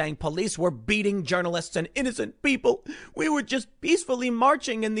again, saying police were beating journalists and innocent people. We were just peacefully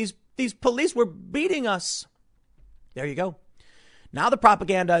marching and these police were beating us. There you go. Now the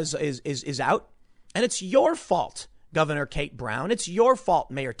propaganda is out and it's your fault, Governor Kate Brown. It's your fault,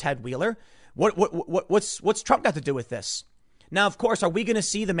 Mayor Ted Wheeler. What's Trump got to do with this? Now, of course, are we going to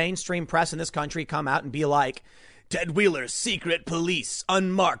see the mainstream press in this country come out and be like, Ted Wheeler's secret police,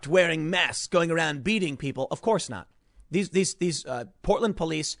 unmarked, wearing masks, going around beating people? Of course not. These Portland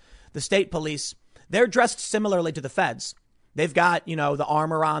police, the state police, they're dressed similarly to the feds. They've got, the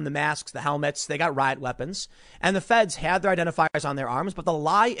armor on, the masks, the helmets. They got riot weapons. And the feds had their identifiers on their arms, but the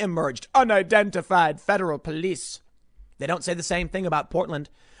lie emerged. Unidentified federal police. They don't say the same thing about Portland,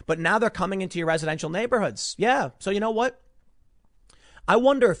 but now they're coming into your residential neighborhoods. Yeah. So you know what? I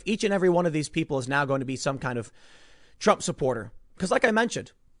wonder if each and every one of these people is now going to be some kind of Trump supporter. Because like I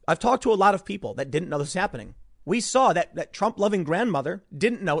mentioned, I've talked to a lot of people that didn't know this was happening. We saw that Trump-loving grandmother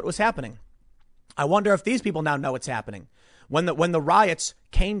didn't know it was happening. I wonder if these people now know it's happening. When the riots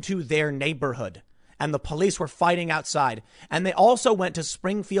came to their neighborhood and the police were fighting outside, and they also went to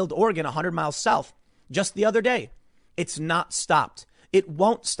Springfield, Oregon, 100 miles south just the other day. It's not stopped. It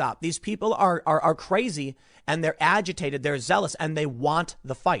won't stop. These people are crazy and they're agitated. They're zealous and they want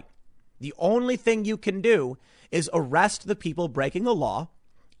the fight. The only thing you can do is arrest the people breaking the law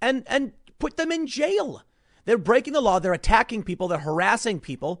and put them in jail. They're breaking the law. They're attacking people. They're harassing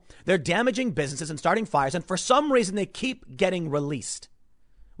people. They're damaging businesses and starting fires. And for some reason, they keep getting released.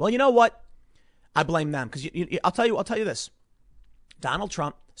 Well, you know what? I blame them because I'll tell you this. Donald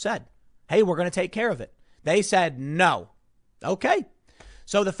Trump said, hey, we're going to take care of it. They said no. Okay.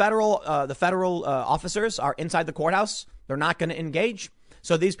 So the federal officers are inside the courthouse. They're not going to engage.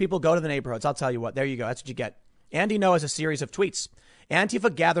 So these people go to the neighborhoods. I'll tell you what. There you go. That's what you get. Andy Ngo has a series of tweets.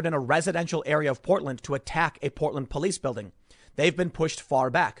 Antifa gathered in a residential area of Portland to attack a Portland police building. They've been pushed far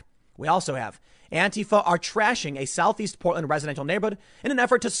back. We also have Antifa are trashing a Southeast Portland residential neighborhood in an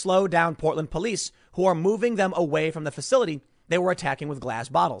effort to slow down Portland police who are moving them away from the facility they were attacking with glass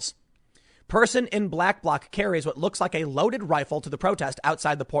bottles. Person in black bloc carries what looks like a loaded rifle to the protest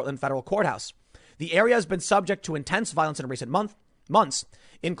outside the Portland federal courthouse. The area has been subject to intense violence in recent months,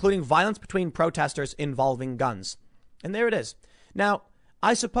 including violence between protesters involving guns. And there it is. Now,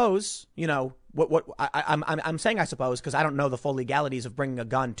 I suppose, I'm saying I suppose because I don't know the full legalities of bringing a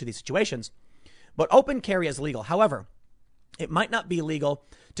gun to these situations, but open carry is legal. However, it might not be legal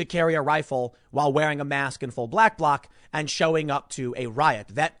to carry a rifle while wearing a mask in full black bloc and showing up to a riot.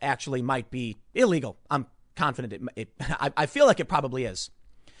 That actually might be illegal. I'm confident I feel like it probably is.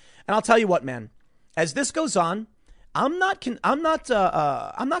 And I'll tell you what, man, as this goes on, I'm not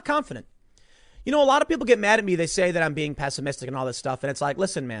confident. A lot of people get mad at me. They say that I'm being pessimistic and all this stuff. And it's like,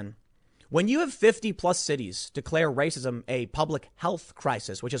 listen, man, when you have 50 plus cities declare racism a public health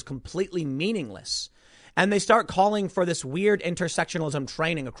crisis, which is completely meaningless, and they start calling for this weird intersectionalism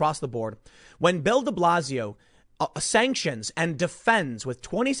training across the board, when Bill de Blasio sanctions and defends with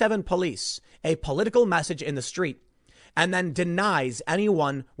 27 police a political message in the street, and then denies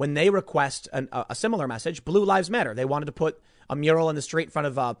anyone when they request a similar message, Blue Lives Matter. They wanted to put a mural in the street in front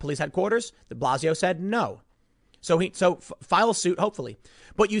of police headquarters. De Blasio said no. So file suit, hopefully.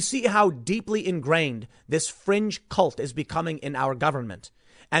 But you see how deeply ingrained this fringe cult is becoming in our government.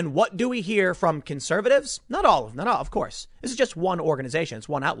 And what do we hear from conservatives? Not all of them, of course. This is just one organization. It's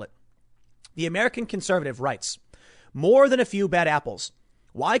one outlet. The American Conservative writes, more than a few bad apples.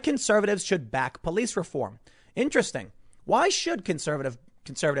 Why conservatives should back police reform. Interesting. Why should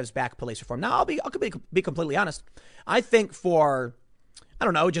conservatives back police reform? Now, I'll be completely honest. I think for,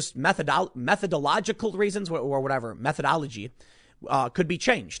 just methodological reasons or whatever, methodology could be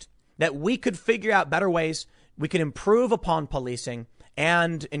changed. That we could figure out better ways. We could improve upon policing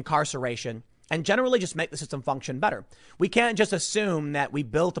and incarceration and generally just make the system function better. We can't just assume that we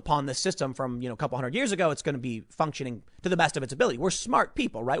built upon this system from, a couple hundred years ago. It's going to be functioning to the best of its ability. We're smart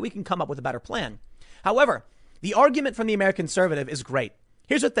people, right? We can come up with a better plan. However, the argument from the American Conservative is great.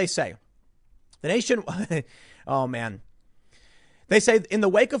 Here's what they say. The nation, oh man. They say in the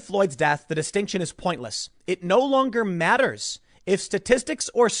wake of Floyd's death, the distinction is pointless. It no longer matters if statistics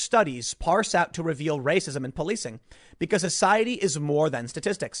or studies parse out to reveal racism in policing, because society is more than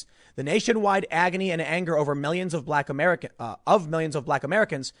statistics. The nationwide agony and anger over millions of black Americans,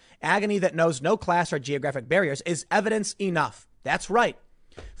 agony that knows no class or geographic barriers, is evidence enough. That's right.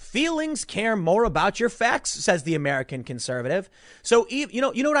 Feelings care more about your facts, says the American Conservative. So, you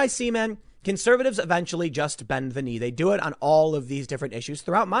know what I see, man? Conservatives eventually just bend the knee. They do it on all of these different issues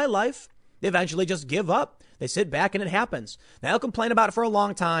throughout my life. They eventually just give up. They sit back and it happens. They'll complain about it for a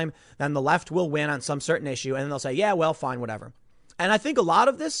long time. Then the left will win on some certain issue. And then they'll say, yeah, well, fine, whatever. And I think a lot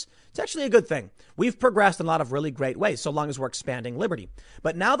of this, it's actually a good thing. We've progressed in a lot of really great ways, so long as we're expanding liberty.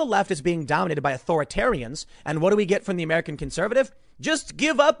 But now the left is being dominated by authoritarians. And what do we get from the American Conservative? Just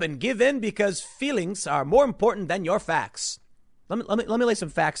give up and give in because feelings are more important than your facts. Let me lay some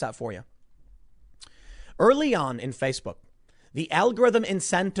facts out for you. Early on in Facebook, the algorithm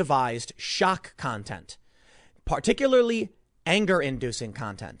incentivized shock content, particularly anger-inducing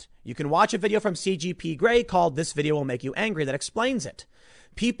content. You can watch a video from CGP Grey called "This Video Will Make You Angry" that explains it.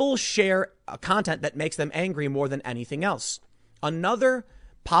 People share content that makes them angry more than anything else. Another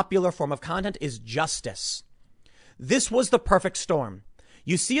popular form of content is justice. This was the perfect storm.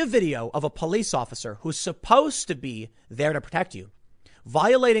 You see a video of a police officer who's supposed to be there to protect you,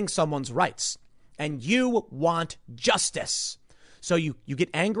 violating someone's rights, and you want justice. So you get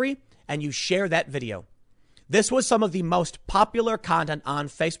angry and you share that video. This was some of the most popular content on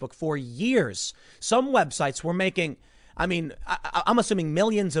Facebook for years. Some websites were making, I'm assuming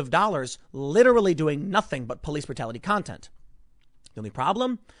millions of dollars literally doing nothing but police brutality content. The only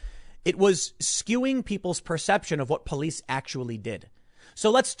problem? It was skewing people's perception of what police actually did. So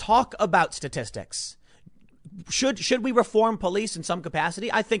let's talk about statistics. Should we reform police in some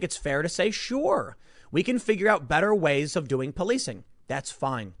capacity? I think it's fair to say, sure. We can figure out better ways of doing policing. That's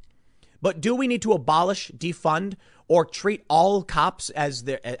fine. But do we need to abolish, defund, or treat all cops as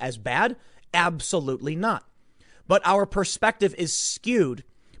bad? Absolutely not. But our perspective is skewed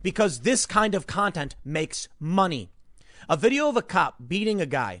because this kind of content makes money. A video of a cop beating a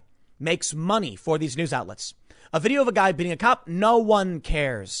guy makes money for these news outlets. A video of a guy beating a cop, no one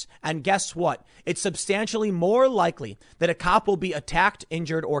cares. And guess what? It's substantially more likely that a cop will be attacked,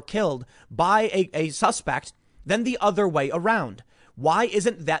 injured, or killed by a suspect than the other way around. Why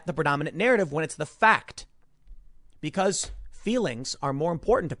isn't that the predominant narrative when it's the fact? because feelings are more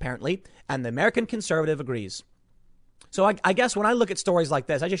important, apparently, and the American conservative agrees. So I guess when I look at stories like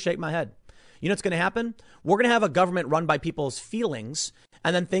this, I just shake my head. You know what's going to happen? We're going to have a government run by people's feelings,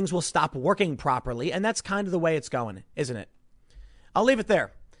 and then things will stop working properly. And that's kind of the way it's going, isn't it? I'll leave it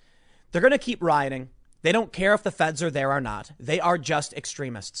there. They're going to keep rioting. They don't care if the feds are there or not. They are just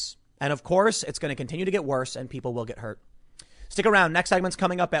extremists. And of course, it's going to continue to get worse and people will get hurt. Stick around. Next segment's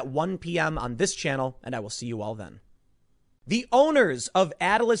coming up at 1 p.m. on this channel, and I will see you all then. The owners of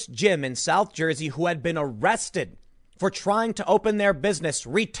Atlas Gym in South Jersey, who had been arrested for trying to open their business,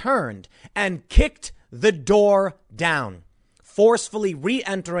 returned and kicked the door down, forcefully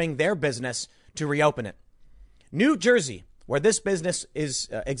re-entering their business to reopen it. New Jersey, where this business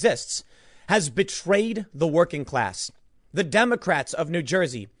exists, has betrayed the working class. The Democrats of New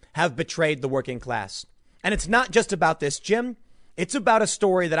Jersey have betrayed the working class. And it's not just about this gym. It's about a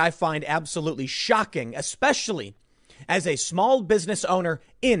story that I find absolutely shocking, especially as a small business owner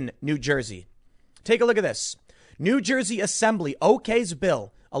in New Jersey. Take a look at this. New Jersey Assembly okays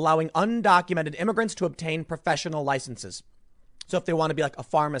bill allowing undocumented immigrants to obtain professional licenses. So if they want to be like a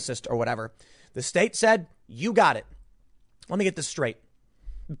pharmacist or whatever, the state said, you got it. Let me get this straight.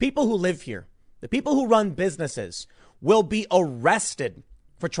 The people who live here, the people who run businesses will be arrested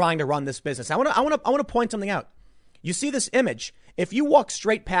for trying to run this business. I want to point something out. You see this image. If you walk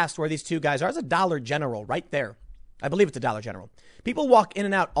straight past where these two guys are, there's a Dollar General right there. I believe it's a Dollar General. People walk in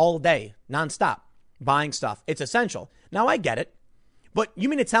and out all day, nonstop, buying stuff. It's essential. Now, I get it. But you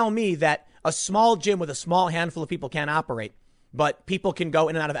mean to tell me that a small gym with a small handful of people can't operate, but people can go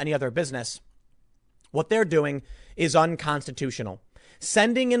in and out of any other business? What they're doing is unconstitutional.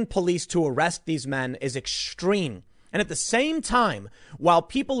 Sending in police to arrest these men is extreme. And at the same time, while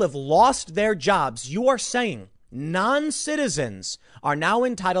people have lost their jobs, you are saying non-citizens are now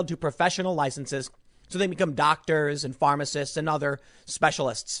entitled to professional licenses so they become doctors and pharmacists and other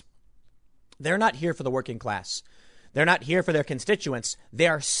specialists. They're not here for the working class. They're not here for their constituents. They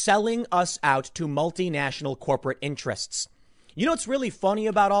are selling us out to multinational corporate interests. You know what's really funny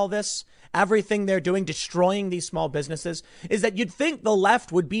about all this? Everything they're doing, destroying these small businesses, is that you'd think the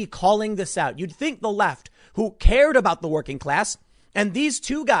left would be calling this out. You'd think the left, who cared about the working class, and these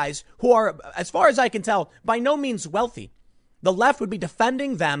two guys who are, as far as I can tell, by no means wealthy, the left would be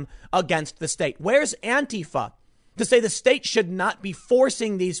defending them against the state. Where's Antifa to say the state should not be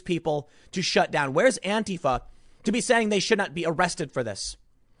forcing these people to shut down? Where's Antifa to be saying they should not be arrested for this?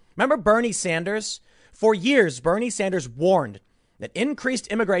 Remember Bernie Sanders? For years, Bernie Sanders warned that increased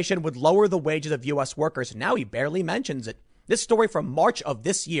immigration would lower the wages of U.S. workers. Now he barely mentions it. This story from March of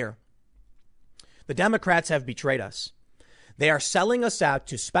this year. The Democrats have betrayed us. They are selling us out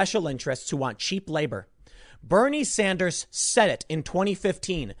to special interests who want cheap labor. Bernie Sanders said it in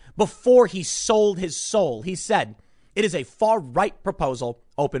 2015 before he sold his soul. He said, it is a far right proposal,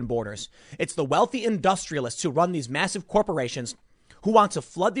 open borders. It's the wealthy industrialists who run these massive corporations who want to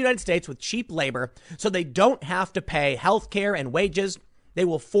flood the United States with cheap labor so they don't have to pay health care and wages. They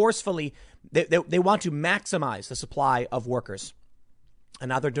will forcefully, they want to maximize the supply of workers. And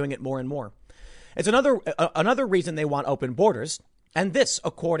now they're doing it more and more. It's another reason they want open borders. And this,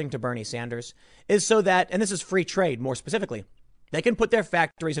 according to Bernie Sanders, is so that, and this is free trade more specifically, they can put their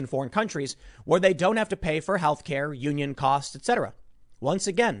factories in foreign countries where they don't have to pay for health care, union costs, etc. Once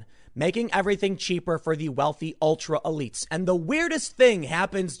again, making everything cheaper for the wealthy ultra elites. And the weirdest thing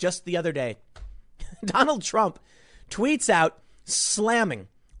happens just the other day. Donald Trump tweets out slamming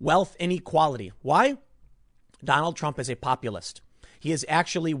wealth inequality. Why? Donald Trump is a populist. He is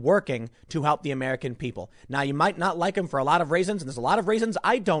actually working to help the American people. Now, you might not like him for a lot of reasons, and there's a lot of reasons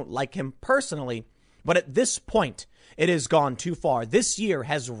I don't like him personally. But at this point, it has gone too far. This year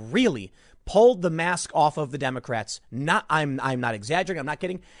has really pulled the mask off of the Democrats. I'm not exaggerating. I'm not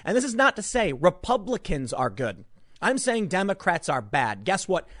kidding. And this is not to say Republicans are good. I'm saying Democrats are bad. Guess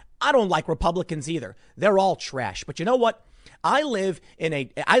what? I don't like Republicans either. They're all trash. But you know what? I live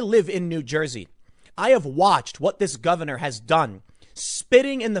in New Jersey. I have watched what this governor has done,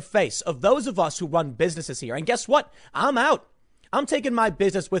 spitting in the face of those of us who run businesses here. And guess what? I'm out. I'm taking my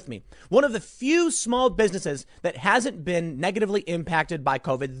business with me. One of the few small businesses that hasn't been negatively impacted by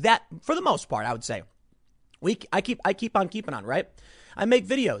COVID, that for the most part, I would say. I keep on keeping on, right? I make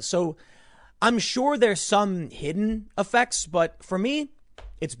videos. So I'm sure there's some hidden effects, but for me,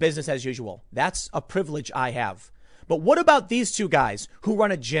 it's business as usual. That's a privilege I have. But what about these two guys who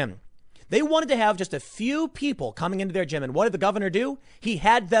run a gym? They wanted to have just a few people coming into their gym. And what did the governor do? He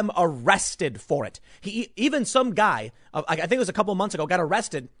had them arrested for it. Even some guy, I think it was a couple of months ago, got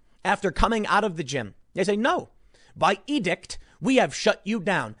arrested after coming out of the gym. They say, no, by edict, we have shut you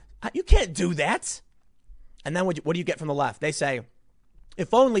down. You can't do that. And then what do you get from the left? They say,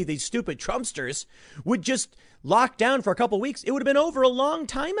 if only these stupid Trumpsters would just lock down for a couple of weeks, it would have been over a long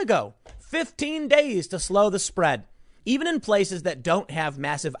time ago. 15 days to slow the spread. Even in places that don't have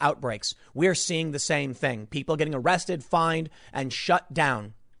massive outbreaks, we're seeing the same thing. People getting arrested, fined, and shut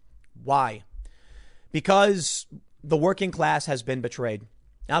down. Why? Because the working class has been betrayed.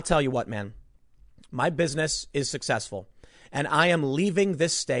 I'll tell you what, man. My business is successful, and I am leaving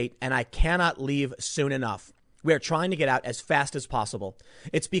this state, and I cannot leave soon enough. We are trying to get out as fast as possible.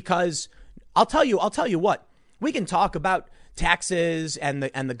 It's because I'll tell you what, we can talk about taxes and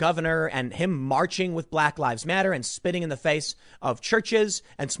the governor and him marching with Black Lives Matter and spitting in the face of churches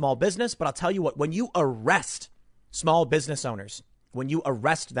and small business. But I'll tell you what, when you arrest small business owners, when you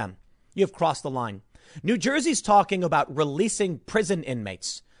arrest them, you have crossed the line. New Jersey's talking about releasing prison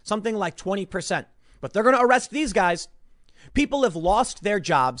inmates, something like 20%, but they're going to arrest these guys. People have lost their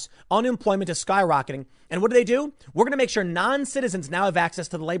jobs. Unemployment is skyrocketing. And what do? We're going to make sure non-citizens now have access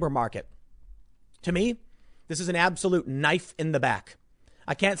to the labor market. To me, this is an absolute knife in the back.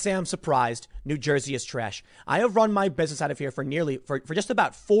 I can't say I'm surprised. New Jersey is trash. I have run my business out of here for just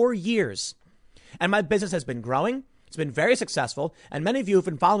about 4 years. And my business has been growing. It's been very successful. And many of you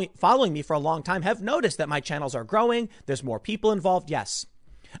who've been following me for a long time have noticed that my channels are growing. There's more people involved. Yes.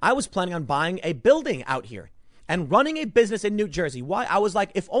 I was planning on buying a building out here and running a business in New Jersey. Why? I was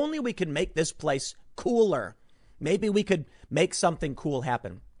like, if only we could make this place cooler. Maybe we could make something cool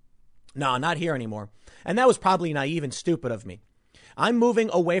happen. No, not here anymore. And that was probably naive and stupid of me. I'm moving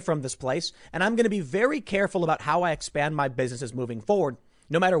away from this place, and I'm going to be very careful about how I expand my businesses moving forward,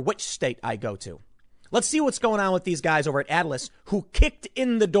 no matter which state I go to. Let's see what's going on with these guys over at Atlas who kicked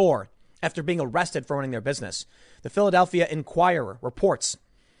in the door after being arrested for running their business. The Philadelphia Inquirer reports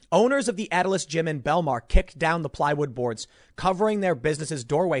owners of the Atlas Gym in Belmar kicked down the plywood boards covering their business's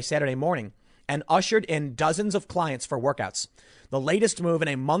doorway Saturday morning and ushered in dozens of clients for workouts. The latest move in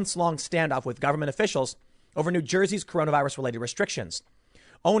a months-long standoff with government officials over New Jersey's coronavirus-related restrictions.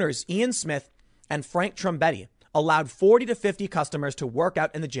 Owners Ian Smith and Frank Trombetti allowed 40 to 50 customers to work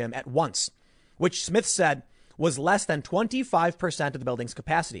out in the gym at once, which Smith said was less than 25% of the building's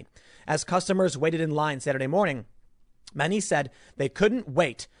capacity. As customers waited in line Saturday morning, many said they couldn't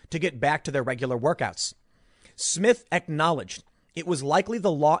wait to get back to their regular workouts. Smith acknowledged it was likely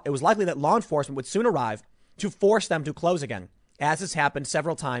that law enforcement would soon arrive to force them to close again, as has happened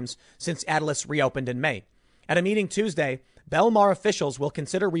several times since Atlas reopened in May. At a meeting Tuesday, Belmar officials will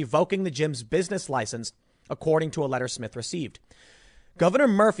consider revoking the gym's business license, according to a letter Smith received. Governor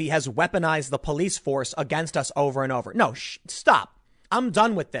Murphy has weaponized the police force against us over and over. No, stop. I'm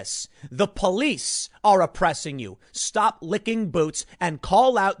done with this. The police are oppressing you. Stop licking boots and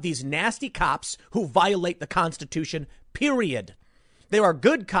call out these nasty cops who violate the Constitution, period. There are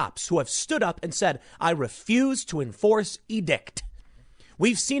good cops who have stood up and said, I refuse to enforce edict.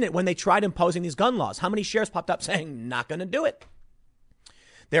 We've seen it when they tried imposing these gun laws. How many sheriffs popped up saying, not going to do it?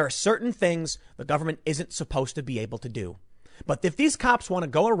 There are certain things the government isn't supposed to be able to do. But if these cops want to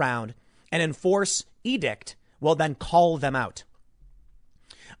go around and enforce edict, well, then call them out.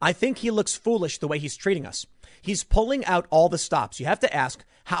 I think he looks foolish the way he's treating us. He's pulling out all the stops. You have to ask,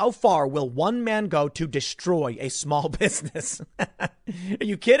 how far will one man go to destroy a small business? Are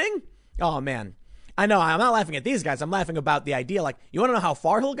you kidding? Oh, man. I know. I'm not laughing at these guys. I'm laughing about the idea. Like, you want to know how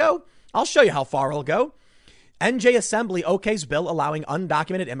far he'll go? I'll show you how far he'll go. NJ Assembly okays bill allowing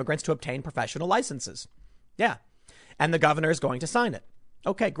undocumented immigrants to obtain professional licenses. Yeah. And the governor is going to sign it.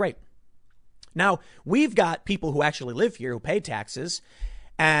 Okay, great. Now, we've got people who actually live here who pay taxes,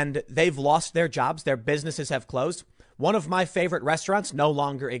 and they've lost their jobs. Their businesses have closed. One of my favorite restaurants no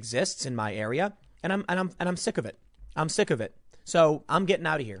longer exists in my area, and I'm sick of it. I'm sick of it. So I'm getting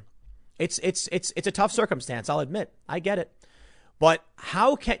out of here. It's a tough circumstance. I'll admit. I get it. But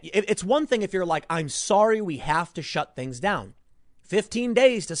it's one thing if you're like, I'm sorry, we have to shut things down. 15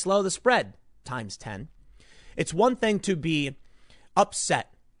 days to slow the spread times 10. It's one thing to be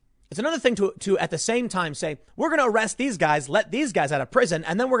upset. It's another thing to at the same time say, we're going to arrest these guys, let these guys out of prison,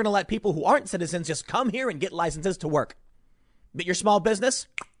 and then we're going to let people who aren't citizens just come here and get licenses to work. But your small business,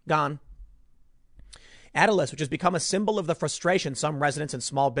 gone. Atlas, which has become a symbol of the frustration some residents and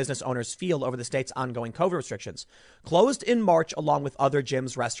small business owners feel over the state's ongoing COVID restrictions, closed in March along with other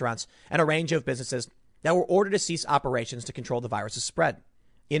gyms, restaurants, and a range of businesses that were ordered to cease operations to control the virus's spread.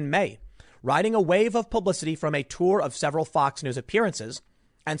 In May, riding a wave of publicity from a tour of several Fox News appearances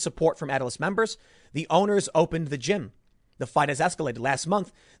and support from Atlas members, the owners opened the gym. The fight has escalated. Last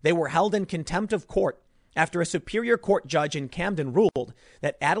month, they were held in contempt of court after a Superior Court judge in Camden ruled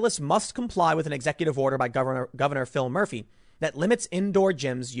that Atlas must comply with an executive order by Governor Phil Murphy that limits indoor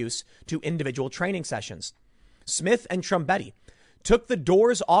gyms' use to individual training sessions. Smith and Trumbetti took the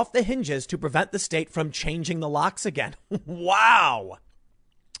doors off the hinges to prevent the state from changing the locks again. Wow.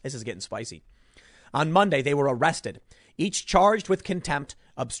 This is getting spicy. On Monday, they were arrested, each charged with contempt,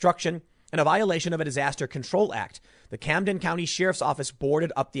 obstruction, and a violation of a Disaster Control Act. The Camden County Sheriff's Office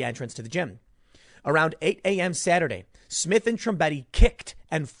boarded up the entrance to the gym. Around 8 a.m. Saturday, Smith and Trumbetti kicked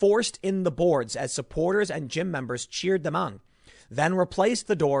and forced in the boards as supporters and gym members cheered them on, then replaced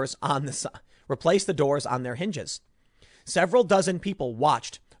the doors on their hinges. Several dozen people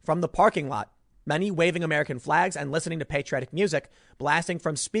watched from the parking lot, many waving American flags and listening to patriotic music blasting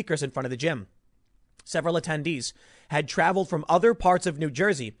from speakers in front of the gym. Several attendees had traveled from other parts of New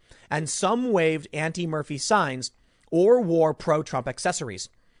Jersey, and some waved anti-Murphy signs or wore pro-Trump accessories.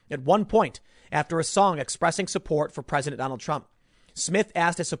 At one point, after a song expressing support for President Donald Trump, Smith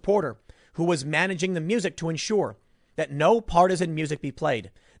asked a supporter who was managing the music to ensure that no partisan music be played.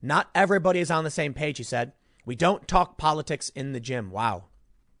 Not everybody is on the same page, he said. We don't talk politics in the gym. Wow.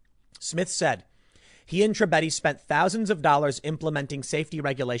 Smith said he and Trumbetti spent thousands of dollars implementing safety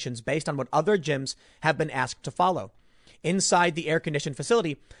regulations based on what other gyms have been asked to follow. Inside the air-conditioned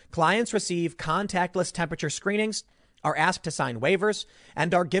facility, clients receive contactless temperature screenings, are asked to sign waivers,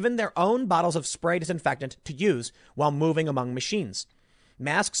 and are given their own bottles of spray disinfectant to use while moving among machines.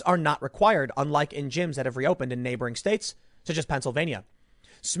 Masks are not required, unlike in gyms that have reopened in neighboring states, such as Pennsylvania.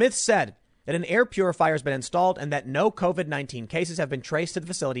 Smith said that an air purifier has been installed and that no COVID-19 cases have been traced to the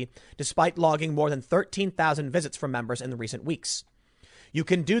facility, despite logging more than 13,000 visits from members in the recent weeks. You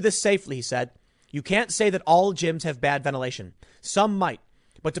can do this safely, he said. You can't say that all gyms have bad ventilation. Some might,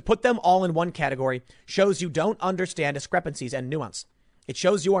 but to put them all in one category shows you don't understand discrepancies and nuance. It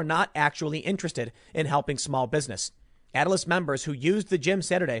shows you are not actually interested in helping small business. Atlas members who used the gym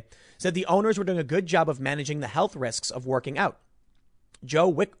Saturday said the owners were doing a good job of managing the health risks of working out. Joe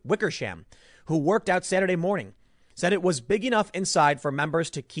Wickersham, who worked out Saturday morning, said it was big enough inside for members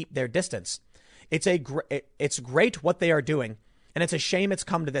to keep their distance. It's great what they are doing, and it's a shame it's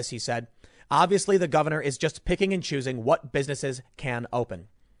come to this, he said. Obviously, the governor is just picking and choosing what businesses can open.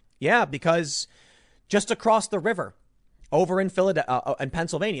 Yeah, because just across the river, over in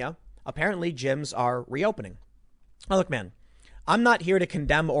Pennsylvania, apparently gyms are reopening. Now, look, man, I'm not here to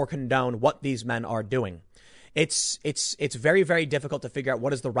condemn or condone what these men are doing. It's very, very difficult to figure out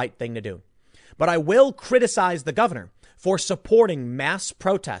what is the right thing to do. But I will criticize the governor for supporting mass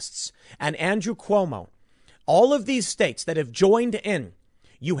protests and Andrew Cuomo. All of these states that have joined in,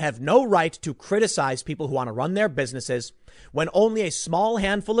 you have no right to criticize people who want to run their businesses when only a small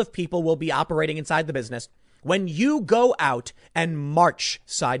handful of people will be operating inside the business, when you go out and march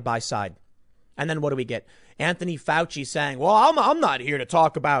side by side. And then what do we get? Anthony Fauci saying, well, I'm not here to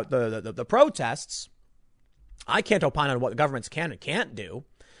talk about the protests. I can't opine on what governments can and can't do.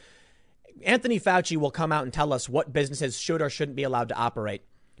 Anthony Fauci will come out and tell us what businesses should or shouldn't be allowed to operate.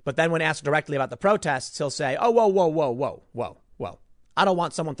 But then when asked directly about the protests, he'll say, oh, whoa. I don't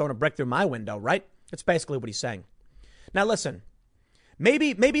want someone throwing a brick through my window, right? That's basically what he's saying. Now, listen,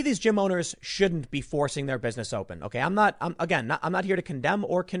 maybe these gym owners shouldn't be forcing their business open. OK, I'm not here to condemn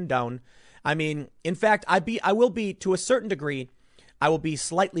or condone. I mean, in fact, I will be to a certain degree. I will be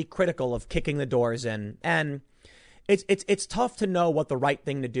slightly critical of kicking the doors in. And it's tough to know what the right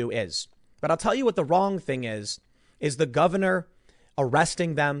thing to do is. But I'll tell you what the wrong thing is the governor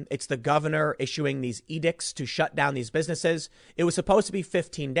arresting them. It's the governor issuing these edicts to shut down these businesses. It was supposed to be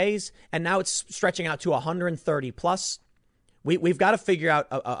 15 days, and now it's stretching out to 130 plus. We've got to figure out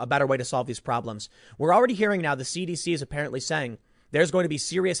a better way to solve these problems. We're already hearing now the CDC is apparently saying there's going to be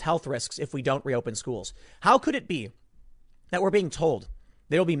serious health risks if we don't reopen schools. How could it be that we're being told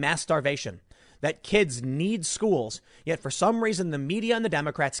there will be mass starvation, that kids need schools, yet for some reason the media and the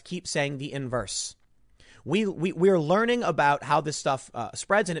Democrats keep saying the inverse? We're learning about how this stuff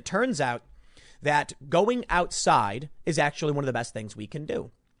spreads, and it turns out that going outside is actually one of the best things we can do.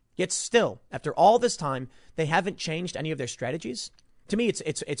 Yet still, after all this time, they haven't changed any of their strategies. To me,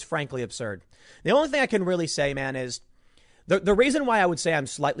 it's frankly absurd. The only thing I can really say, man, is the reason why I would say I'm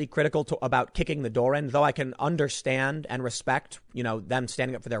slightly critical about kicking the door in, though I can understand and respect, them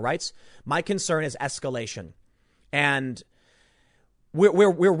standing up for their rights. My concern is escalation. And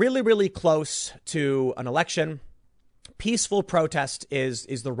we're really, really close to an election. Peaceful protest is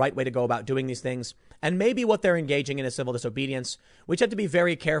the right way to go about doing these things. And maybe what they're engaging in is civil disobedience. We just have to be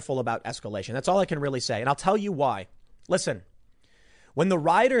very careful about escalation. That's all I can really say. And I'll tell you why. Listen, when the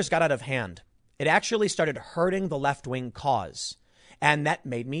rioters got out of hand, it actually started hurting the left-wing cause. And that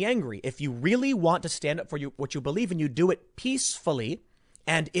made me angry. If you really want to stand up for what you believe in, you do it peacefully,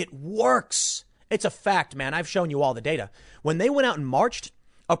 and it works. It's a fact, man. I've shown you all the data. When they went out and marched,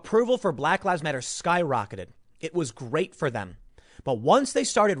 approval for Black Lives Matter skyrocketed. It was great for them. But once they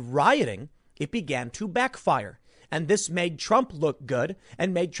started rioting, it began to backfire. And this made Trump look good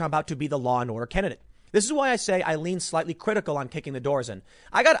and made Trump out to be the law and order candidate. This is why I say I lean slightly critical on kicking the doors in.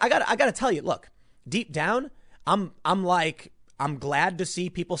 I got to tell you, look, deep down, I'm glad to see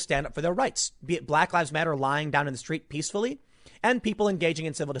people stand up for their rights, be it Black Lives Matter lying down in the street peacefully and people engaging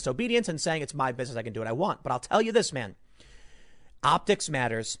in civil disobedience and saying it's my business, I can do what I want. But I'll tell you this, man, optics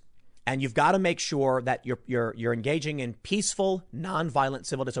matters. And you've got to make sure that you're engaging in peaceful, nonviolent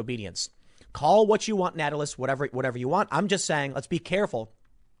civil disobedience. Call what you want, Natalis, whatever you want. I'm just saying, let's be careful,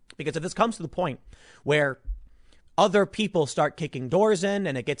 because if this comes to the point where other people start kicking doors in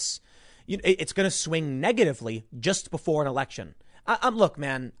and it's going to swing negatively just before an election. Look,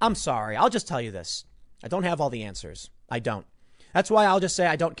 man, I'm sorry. I'll just tell you this. I don't have all the answers. I don't. That's why I'll just say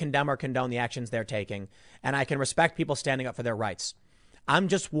I don't condemn or condone the actions they're taking, and I can respect people standing up for their rights. I'm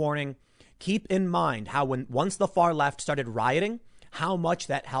just warning, keep in mind how once the far left started rioting, how much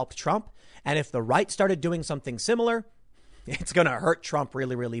that helped Trump. And if the right started doing something similar, it's going to hurt Trump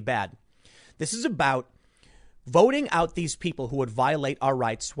really, really bad. This is about voting out these people who would violate our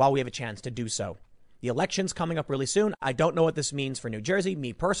rights while we have a chance to do so. The election's coming up really soon. I don't know what this means for New Jersey.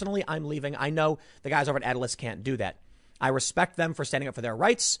 Me personally, I'm leaving. I know the guys over at Atlas can't do that. I respect them for standing up for their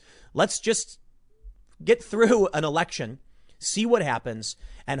rights. Let's just get through an election, see what happens,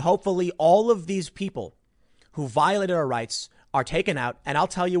 and hopefully all of these people who violated our rights are taken out. And I'll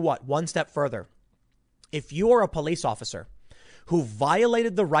tell you what, one step further. If you are a police officer who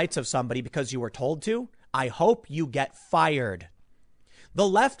violated the rights of somebody because you were told to, I hope you get fired. The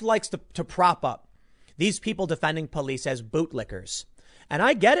left likes to prop up these people defending police as bootlickers. And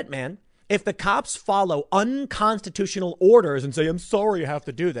I get it, man. If the cops follow unconstitutional orders and say, I'm sorry you have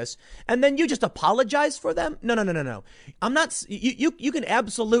to do this, and then you just apologize for them. No. I'm not. You can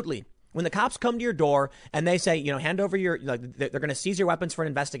absolutely, when the cops come to your door and they say, hand over they're going to seize your weapons for an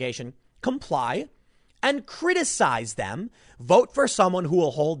investigation, comply and criticize them. Vote for someone who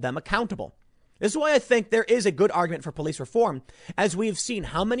will hold them accountable. This is why I think there is a good argument for police reform, as we've seen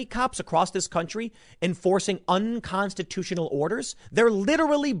how many cops across this country enforcing unconstitutional orders. They're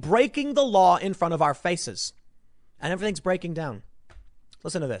literally breaking the law in front of our faces, and everything's breaking down.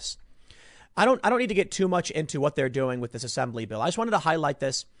 Listen to this. I don't need to get too much into what they're doing with this assembly bill. I just wanted to highlight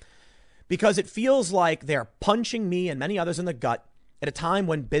this because it feels like they're punching me and many others in the gut at a time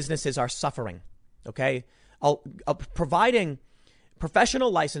when businesses are suffering. Okay, providing professional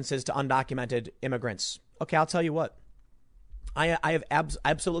licenses to undocumented immigrants. Okay, I'll tell you what. I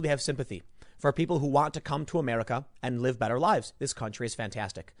absolutely have sympathy for people who want to come to America and live better lives. This country is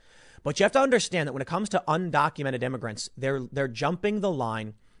fantastic. But you have to understand that when it comes to undocumented immigrants, they're jumping the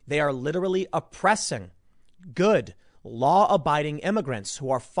line. They are literally oppressing good, law-abiding immigrants who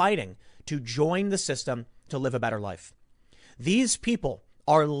are fighting to join the system to live a better life. These people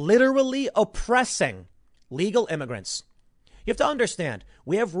are literally oppressing legal immigrants. You have to understand,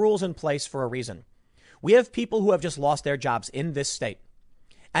 we have rules in place for a reason. We have people who have just lost their jobs in this state.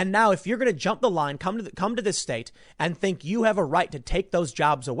 And now if you're going to jump the line, come to this state and think you have a right to take those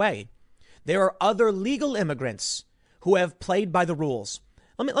jobs away, there are other legal immigrants who have played by the rules.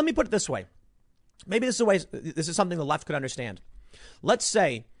 Let me put it this way. Maybe this is something the left could understand. Let's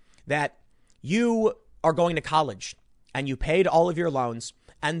say that you are going to college and you paid all of your loans,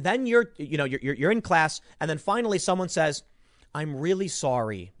 and then you're in class, and then finally someone says, I'm really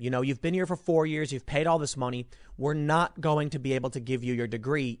sorry. You've been here for 4 years. You've paid all this money. We're not going to be able to give you your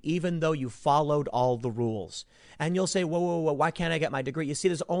degree, even though you followed all the rules. And you'll say, whoa, why can't I get my degree? You see,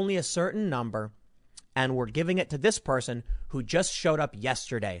 there's only a certain number, and we're giving it to this person who just showed up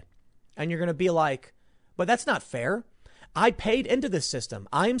yesterday. And you're going to be like, but that's not fair. I paid into this system.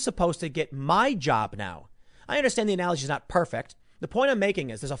 I'm supposed to get my job now. I understand the analogy is not perfect. The point I'm making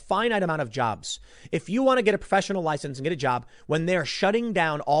is there's a finite amount of jobs. If you want to get a professional license and get a job when they're shutting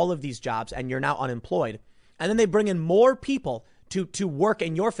down all of these jobs and you're now unemployed, and then they bring in more people to work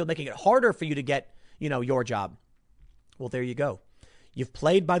in your field, making it harder for you to get, your job. Well, there you go. You've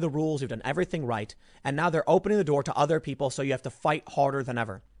played by the rules. You've done everything right. And now they're opening the door to other people. So you have to fight harder than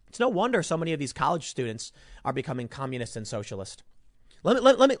ever. It's no wonder so many of these college students are becoming communist and socialist.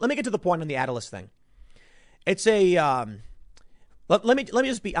 Let me get to the point on the Atlas thing. It's a, Let me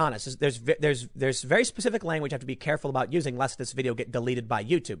just be honest. There's very specific language I have to be careful about using lest this video get deleted by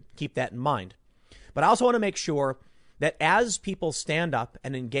YouTube. Keep that in mind. But I also want to make sure that as people stand up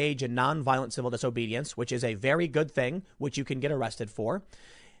and engage in nonviolent civil disobedience, which is a very good thing, which you can get arrested for,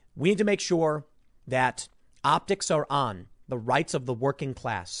 we need to make sure that optics are on the rights of the working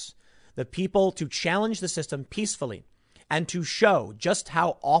class, the people to challenge the system peacefully and to show just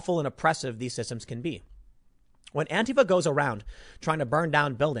how awful and oppressive these systems can be. When Antifa goes around trying to burn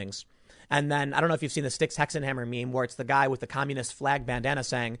down buildings, and then I don't know if you've seen the Styx Hexenhammer meme where it's the guy with the communist flag bandana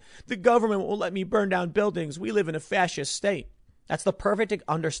saying, the government won't let me burn down buildings. We live in a fascist state. That's the perfect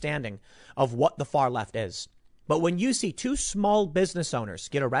understanding of what the far left is. But when you see two small business owners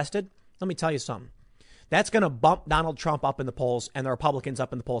get arrested, let me tell you something. That's going to bump Donald Trump up in the polls and the Republicans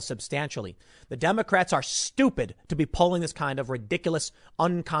up in the polls substantially. The Democrats are stupid to be pulling this kind of ridiculous,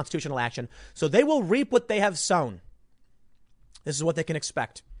 unconstitutional action. So they will reap what they have sown. This is what they can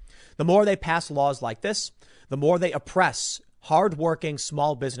expect. The more they pass laws like this, the more they oppress hardworking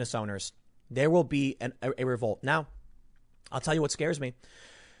small business owners. There will be a revolt. Now, I'll tell you what scares me.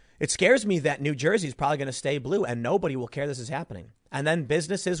 It scares me that New Jersey is probably going to stay blue and nobody will care this is happening. And then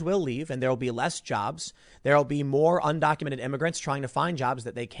businesses will leave and there will be less jobs. There will be more undocumented immigrants trying to find jobs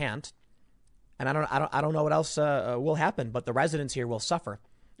that they can't. And I don't know what else will happen, but the residents here will suffer.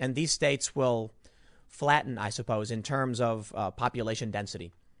 And these states will flatten, I suppose, in terms of population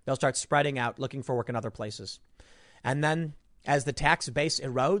density. They'll start spreading out, looking for work in other places. And then as the tax base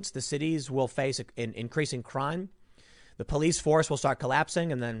erodes, the cities will face an increasing crime. The police force will start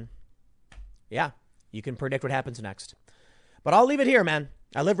collapsing. And then, yeah, you can predict what happens next. But I'll leave it here, man.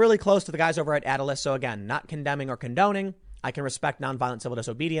 I live really close to the guys over at Atlas. So again, not condemning or condoning. I can respect nonviolent civil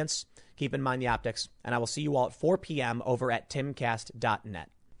disobedience. Keep in mind the optics. And I will see you all at 4 p.m. over at timcast.net.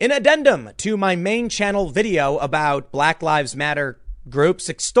 In addendum to my main channel video about Black Lives Matter groups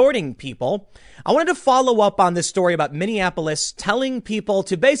extorting people, I wanted to follow up on this story about Minneapolis telling people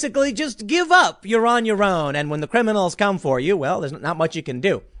to basically just give up. You're on your own. And when the criminals come for you, well, there's not much you can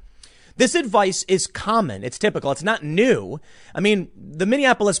do. This advice is common. It's typical. It's not new. I mean, the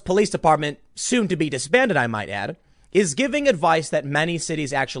Minneapolis Police Department, soon to be disbanded, I might add, is giving advice that many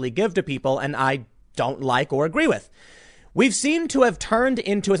cities actually give to people, and I don't like or agree with. We've seemed to have turned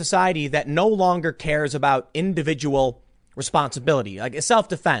into a society that no longer cares about individual responsibility, like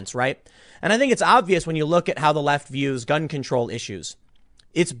self-defense, right? And I think it's obvious when you look at how the left views gun control issues.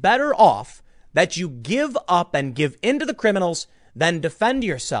 It's better off that you give up and give in to the criminals than defend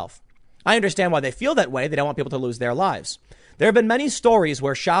yourself. I understand why they feel that way. They don't want people to lose their lives. There have been many stories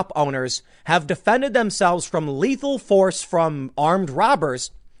where shop owners have defended themselves from lethal force from armed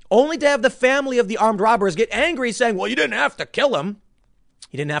robbers, only to have the family of the armed robbers get angry saying, well, you didn't have to kill him.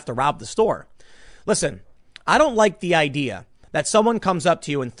 You didn't have to rob the store. Listen, I don't like the idea that someone comes up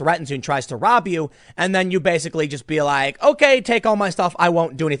to you and threatens you and tries to rob you, and then you basically just be like, okay, take all my stuff. I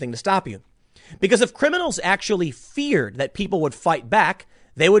won't do anything to stop you. Because if criminals actually feared that people would fight back,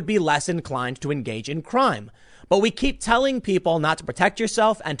 they would be less inclined to engage in crime. But we keep telling people not to protect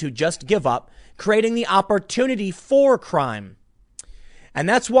yourself and to just give up, creating the opportunity for crime. And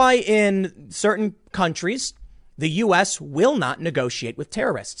that's why in certain countries, the U.S. will not negotiate with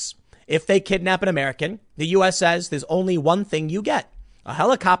terrorists. If they kidnap an American, the U.S. says there's only one thing you get, a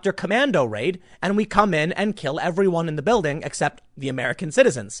helicopter commando raid, and we come in and kill everyone in the building except the American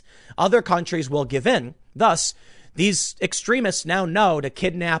citizens. Other countries will give in. Thus, these extremists now know to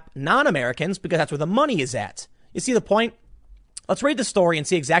kidnap non-Americans because that's where the money is at. You see the point? Let's read the story and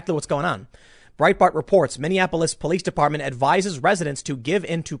see exactly what's going on. Breitbart reports Minneapolis Police Department advises residents to give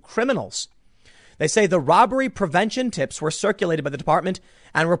in to criminals. They say the robbery prevention tips were circulated by the department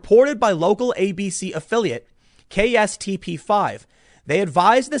and reported by local ABC affiliate KSTP5. They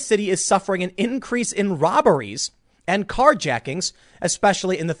advise the city is suffering an increase in robberies and carjackings,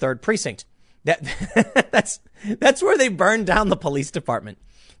 especially in the 3rd precinct. That's where they burned down the police department.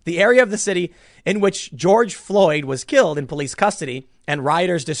 The area of the city in which George Floyd was killed in police custody and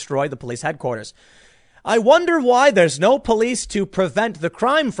rioters destroyed the police headquarters. I wonder why there's no police to prevent the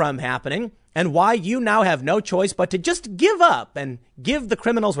crime from happening and why you now have no choice but to just give up and give the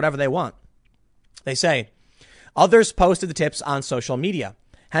criminals whatever they want. They say others posted the tips on social media.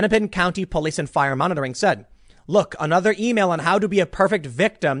 Hennepin County Police and Fire Monitoring said, look, another email on how to be a perfect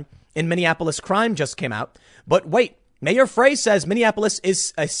victim in Minneapolis crime just came out. But wait, Mayor Frey says Minneapolis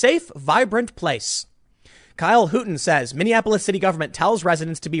is a safe, vibrant place. Kyle Hooten says Minneapolis city government tells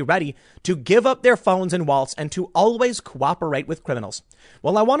residents to be ready to give up their phones and wallets and to always cooperate with criminals.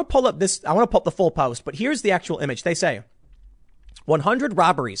 Well, I want to pull up the full post, but here's the actual image. They say 100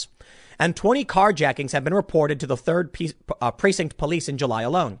 robberies and 20 carjackings have been reported to the 3rd precinct police in July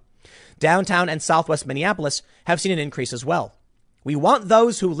alone. Downtown and southwest Minneapolis have seen an increase as well. We want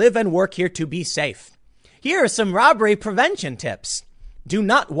those who live and work here to be safe. Here are some robbery prevention tips. Do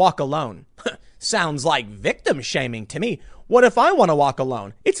not walk alone. Sounds like victim shaming to me. What if I want to walk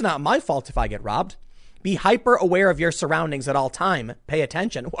alone? It's not my fault if I get robbed. Be hyper aware of your surroundings at all time. Pay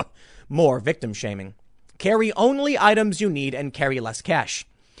attention. More victim shaming. Carry only items you need and carry less cash.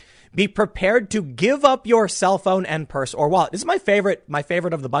 Be prepared to give up your cell phone and purse or wallet. This is my favorite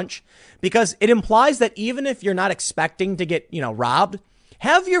of the bunch, because it implies that even if you're not expecting to get, robbed,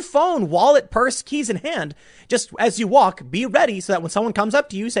 have your phone, wallet, purse, keys in hand. Just as you walk, be ready so that when someone comes up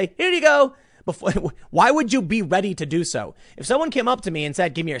to you, say, here you go. Why would you be ready to do so? If someone came up to me and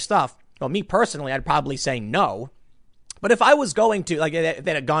said, give me your stuff, well, me personally, I'd probably say no. But if I was going to, like, if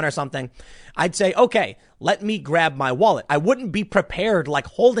they had a gun or something, I'd say, okay, let me grab my wallet. I wouldn't be prepared, like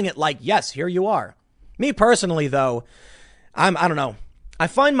holding it like, yes, here you are. Me personally, though, I don't know. I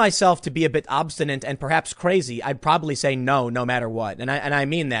find myself to be a bit obstinate and perhaps crazy. I'd probably say no matter what. And I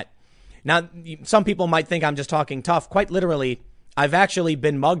mean that. Now, some people might think I'm just talking tough. Quite literally, I've actually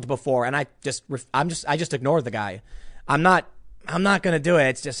been mugged before, and I just ignore the guy. I'm not going to do it.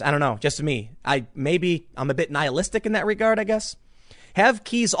 It's just, I don't know, just me. Maybe I'm a bit nihilistic in that regard, I guess. Have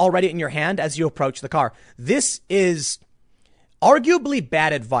keys already in your hand as you approach the car. This is arguably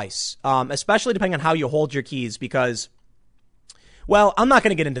bad advice, especially depending on how you hold your keys, because, well, I'm not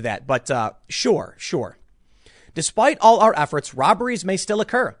going to get into that, but sure. Despite all our efforts, robberies may still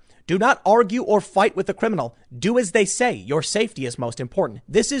occur. Do not argue or fight with the criminal. Do as they say. Your safety is most important.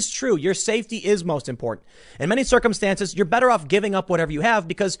 This is true. Your safety is most important. In many circumstances, you're better off giving up whatever you have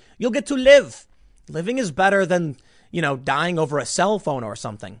because you'll get to live. Living is better than, dying over a cell phone or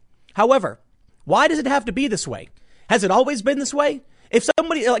something. However, why does it have to be this way? Has it always been this way? If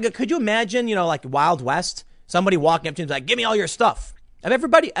somebody, could you imagine, like Wild West, somebody walking up to you and like, give me all your stuff. If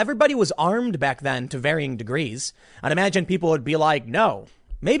everybody was armed back then to varying degrees, I'd imagine people would be like, no.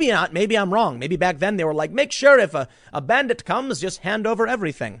 Maybe not. Maybe I'm wrong. Maybe back then they were like, make sure if a bandit comes, just hand over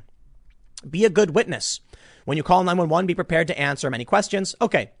everything. Be a good witness. When you call 911, be prepared to answer many questions.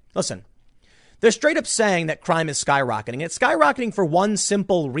 Okay, listen. They're straight up saying that crime is skyrocketing. It's skyrocketing for one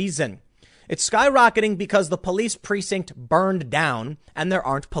simple reason. It's skyrocketing because the police precinct burned down and there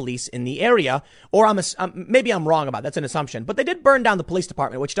aren't police in the area. Or maybe I'm wrong about that. That's an assumption. But they did burn down the police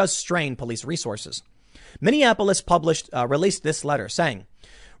department, which does strain police resources. Minneapolis released this letter saying,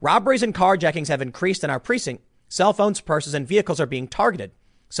 robberies and carjackings have increased in our precinct. Cell phones, purses, and vehicles are being targeted.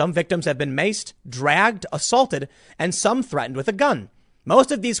 Some victims have been maced, dragged, assaulted, and some threatened with a gun.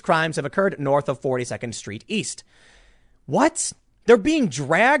 Most of these crimes have occurred north of 42nd Street East. What? They're being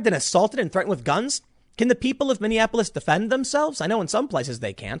dragged and assaulted and threatened with guns? Can the people of Minneapolis defend themselves? I know in some places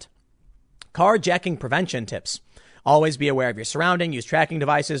they can't. Carjacking prevention tips. Always be aware of your surrounding. Use tracking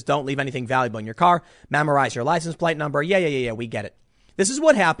devices. Don't leave anything valuable in your car. Memorize your license plate number. Yeah, we get it. This is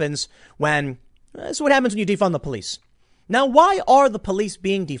what happens when you defund the police. Now, why are the police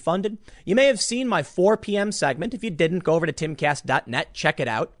being defunded? You may have seen my 4 p.m. segment. If you didn't, go over to timcast.net. Check it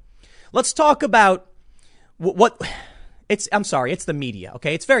out. Let's talk about it's the media.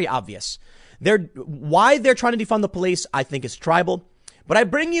 Okay. It's very obvious. Why they're trying to defund the police, I think, is tribal. But I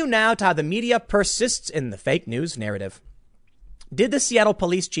bring you now to how the media persists in the fake news narrative. Did the Seattle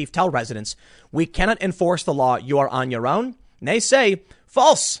police chief tell residents, we cannot enforce the law, you are on your own? And they say,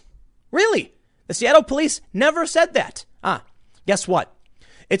 false. Really? The Seattle police never said that. Guess what?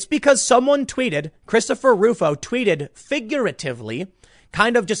 It's because someone tweeted, Christopher Rufo tweeted figuratively,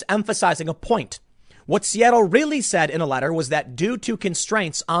 kind of just emphasizing a point. What Seattle really said in a letter was that due to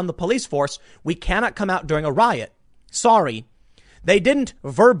constraints on the police force, we cannot come out during a riot. Sorry. They didn't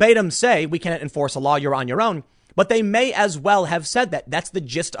verbatim say we cannot enforce a law, you're on your own, but they may as well have said that. That's the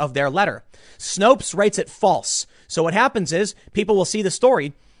gist of their letter. Snopes rates it false. So what happens is people will see the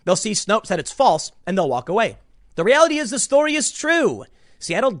story, they'll see Snopes that it's false, and they'll walk away. The reality is the story is true.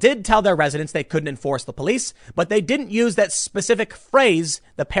 Seattle did tell their residents they couldn't enforce the police, but they didn't use that specific phrase,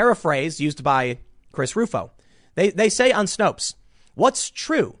 the paraphrase used by Chris Rufo. They say on Snopes, what's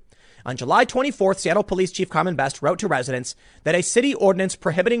true? On July 24th, Seattle Police Chief Carmen Best wrote to residents that a city ordinance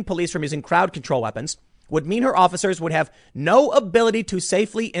prohibiting police from using crowd control weapons would mean her officers would have no ability to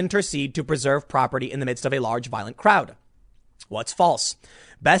safely intercede to preserve property in the midst of a large violent crowd. What's false?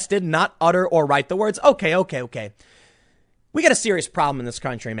 Best did not utter or write the words, okay. We got a serious problem in this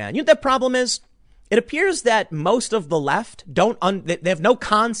country, man. You know what that problem is? It appears that most of the left they have no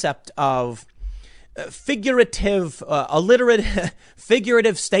concept of figurative, alliterative,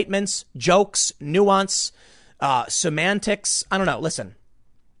 figurative statements, jokes, nuance, semantics. I don't know. Listen,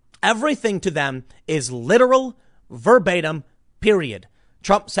 everything to them is literal, verbatim, period.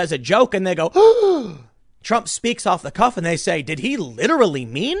 Trump says a joke and they go, Trump speaks off the cuff and they say, did he literally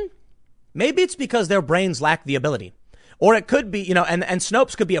mean? Maybe it's because their brains lack the ability. Or it could be, and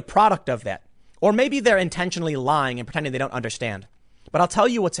Snopes could be a product of that. Or maybe they're intentionally lying and pretending they don't understand. But I'll tell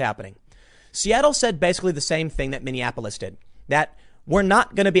you what's happening. Seattle said basically the same thing that Minneapolis did, that we're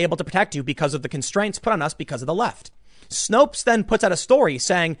not going to be able to protect you because of the constraints put on us because of the left. Snopes then puts out a story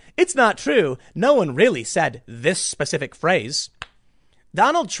saying, it's not true. No one really said this specific phrase.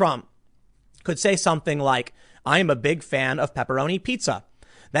 Donald Trump could say something like, I am a big fan of pepperoni pizza.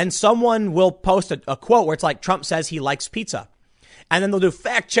 Then someone will post a quote where it's like, Trump says he likes pizza. And then they'll do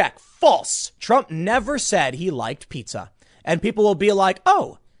fact check. False. Trump never said he liked pizza. And people will be like,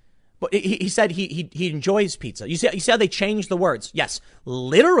 oh, but he said he enjoys pizza. You see how they changed the words? Yes,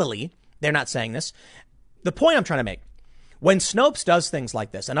 literally, they're not saying this. The point I'm trying to make, when Snopes does things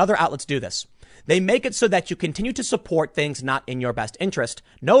like this, and other outlets do this, they make it so that you continue to support things not in your best interest.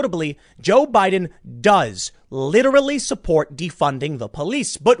 Notably, Joe Biden does literally support defunding the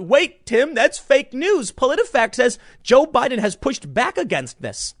police. But wait, Tim, that's fake news. PolitiFact says Joe Biden has pushed back against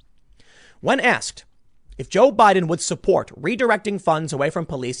this. When asked if Joe Biden would support redirecting funds away from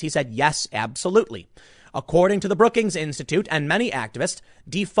police, he said, yes, absolutely. According to the Brookings Institute and many activists,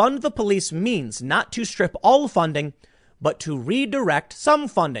 defund the police means not to strip all funding, but to redirect some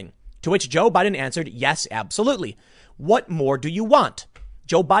funding. To which Joe Biden answered, yes, absolutely. What more do you want?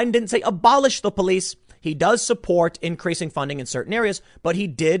 Joe Biden didn't say abolish the police. He does support increasing funding in certain areas, but he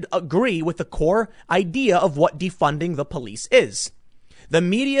did agree with the core idea of what defunding the police is. The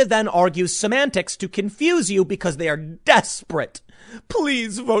media then argues semantics to confuse you because they are desperate.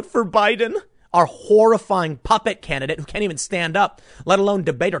 Please vote for Biden, our horrifying puppet candidate who can't even stand up, let alone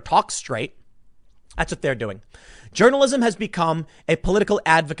debate or talk straight. That's what they're doing. Journalism has become a political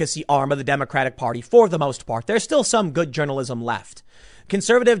advocacy arm of the Democratic Party for the most part. There's still some good journalism left.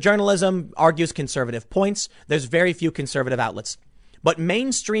 Conservative journalism argues conservative points. There's very few conservative outlets. But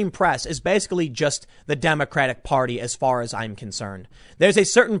mainstream press is basically just the Democratic Party as far as I'm concerned. There's a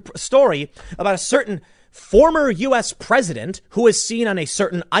certain story about a certain former U.S. president who is seen on a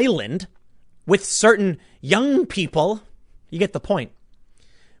certain island with certain young people. You get the point.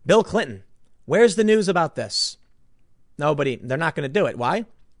 Bill Clinton. Where's the news about this? Nobody. They're not going to do it. Why?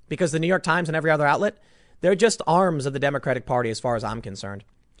 Because the New York Times and every other outlet, they're just arms of the Democratic Party as far as I'm concerned.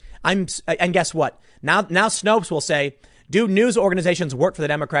 And guess what? Now Snopes will say, do news organizations work for the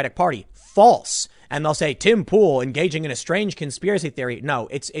Democratic Party? False. And they'll say Tim Pool engaging in a strange conspiracy theory. No,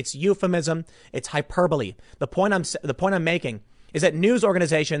 it's euphemism. It's hyperbole. The point I'm making is that news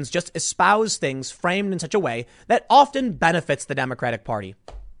organizations just espouse things framed in such a way that often benefits the Democratic Party.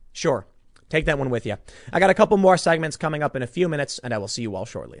 Sure. Take that one with you. I got a couple more segments coming up in a few minutes, and I will see you all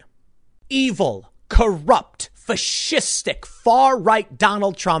shortly. Evil, corrupt, fascistic, far-right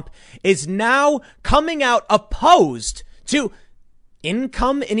Donald Trump is now coming out opposed to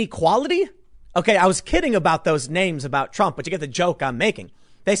income inequality. Okay, I was kidding about those names about Trump, but you get the joke I'm making.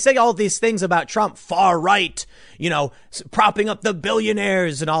 They say all these things about Trump, far right, propping up the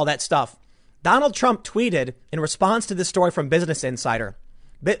billionaires and all that stuff. Donald Trump tweeted in response to this story from Business Insider.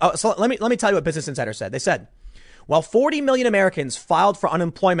 So let me tell you what Business Insider said. They said, while 40 million Americans filed for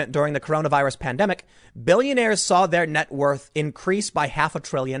unemployment during the coronavirus pandemic, billionaires saw their net worth increase by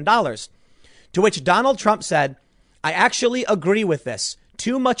 $500 billion. To which Donald Trump said, I actually agree with this.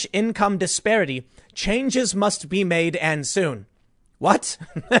 Too much income disparity. Changes must be made and soon. What?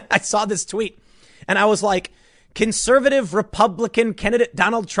 I saw this tweet and I was like, conservative Republican candidate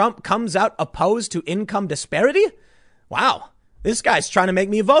Donald Trump comes out opposed to income disparity? Wow. This guy's trying to make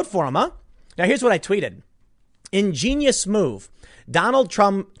me vote for him, huh? Now, here's what I tweeted. Ingenious move. Donald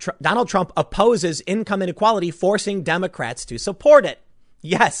Trump opposes income inequality, forcing Democrats to support it.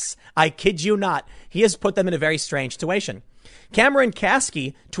 Yes, I kid you not. He has put them in a very strange situation. Cameron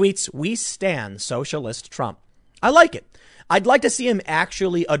Kasky tweets, we stand socialist Trump. I like it. I'd like to see him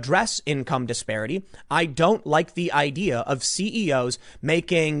actually address income disparity. I don't like the idea of CEOs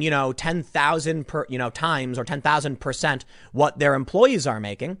making, 10,000 times or 10,000% what their employees are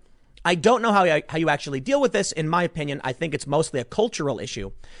making. I don't know how you actually deal with this. In my opinion, I think it's mostly a cultural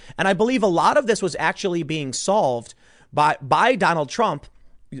issue. And I believe a lot of this was actually being solved by Donald Trump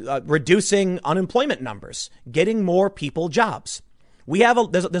reducing unemployment numbers, getting more people jobs.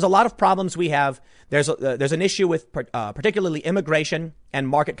 There's a lot of problems we have. There's an issue with particularly immigration and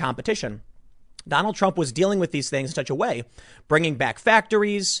market competition. Donald Trump was dealing with these things in such a way, bringing back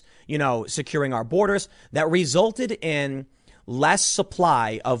factories, securing our borders, that resulted in less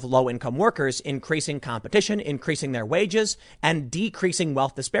supply of low income workers, increasing competition, increasing their wages, and decreasing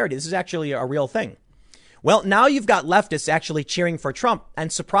wealth disparity. This is actually a real thing. Well, now you've got leftists actually cheering for Trump.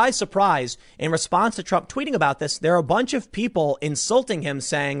 And surprise, surprise, in response to Trump tweeting about this, there are a bunch of people insulting him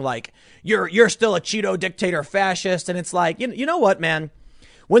saying like, you're still a Cheeto dictator fascist. And it's like, you know what, man,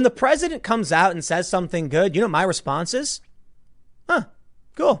 when the president comes out and says something good, my response is,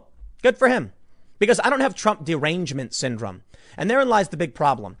 cool. Good for him. Because I don't have Trump derangement syndrome. And therein lies the big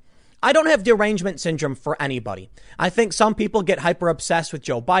problem. I don't have derangement syndrome for anybody. I think some people get hyper obsessed with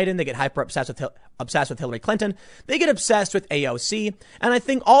Joe Biden. They get hyper obsessed with Hillary Clinton. They get obsessed with AOC. And I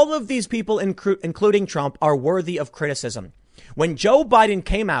think all of these people, including Trump, are worthy of criticism. When Joe Biden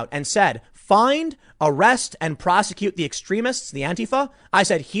came out and said, find, arrest, and prosecute the extremists, the Antifa, I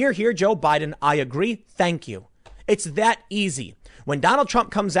said, here, Joe Biden, I agree. Thank you. It's that easy. When Donald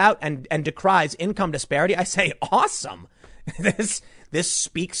Trump comes out and decries income disparity, I say, awesome. This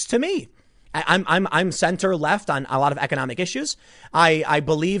speaks to me. I'm center left on a lot of economic issues. I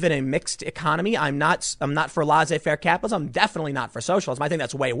believe in a mixed economy. I'm not for laissez-faire capitalism. I'm definitely not for socialism. I think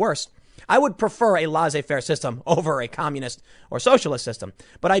that's way worse. I would prefer a laissez-faire system over a communist or socialist system.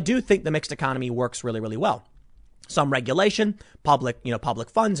 But I do think the mixed economy works really, really well. Some regulation, public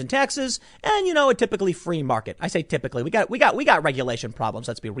funds and taxes, and, a typically free market. I say typically. We got regulation problems.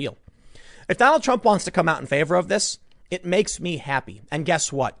 Let's be real. If Donald Trump wants to come out in favor of this, it makes me happy. And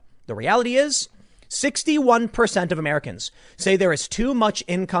guess what? The reality is 61% of Americans say there is too much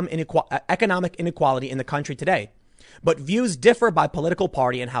economic inequality in the country today, but views differ by political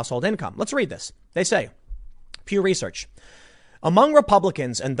party and household income. Let's read this. They say, Pew Research, among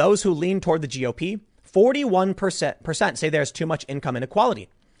Republicans and those who lean toward the GOP, 41% say there's too much income inequality,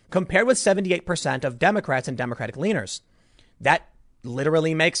 compared with 78% of Democrats and Democratic leaners. That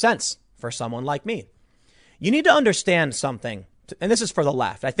literally makes sense for someone like me. You need to understand something, and this is for the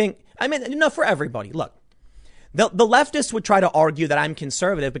left. For everybody. Look, the leftists would try to argue that I'm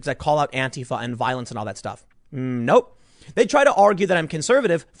conservative because I call out Antifa and violence and all that stuff. Nope. They try to argue that I'm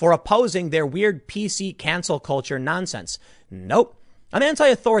conservative for opposing their weird PC cancel culture nonsense. Nope. I'm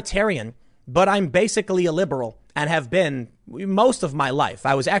anti-authoritarian, but I'm basically a liberal and have been most of my life.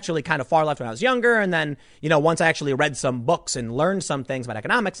 I was actually kind of far left when I was younger. And then, once I actually read some books and learned some things about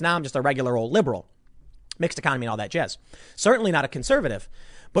economics, now I'm just a regular old liberal. Mixed economy and all that jazz. Certainly not a conservative.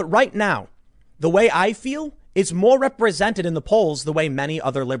 But right now, the way I feel is more represented in the polls the way many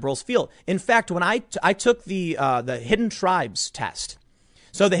other liberals feel. In fact, when I took the Hidden Tribes test,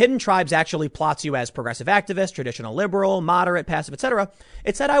 so the Hidden Tribes actually plots you as progressive activist, traditional liberal, moderate, passive, etc.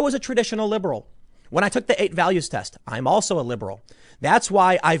 It said I was a traditional liberal. When I took the 8 Values test, I'm also a liberal. That's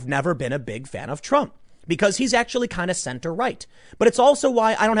why I've never been a big fan of Trump, because he's actually kind of center right. But it's also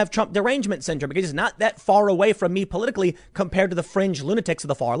why I don't have Trump derangement syndrome, because he's not that far away from me politically compared to the fringe lunatics of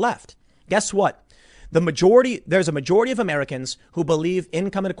the far left. Guess what? There's a majority of Americans who believe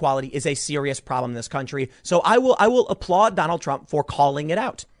income inequality is a serious problem in this country. So I will applaud Donald Trump for calling it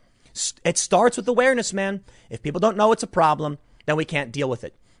out. It starts with awareness, man. If people don't know it's a problem, then we can't deal with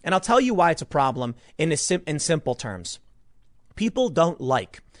it. And I'll tell you why it's a problem in simple terms. People don't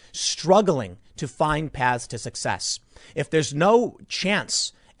like struggling to find paths to success. If there's no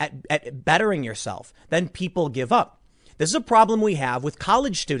chance at bettering yourself, then people give up. This is a problem we have with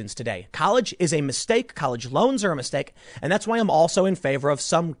college students today. College is a mistake. College loans are a mistake. And that's why I'm also in favor of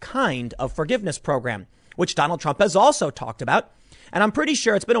some kind of forgiveness program, which Donald Trump has also talked about. And I'm pretty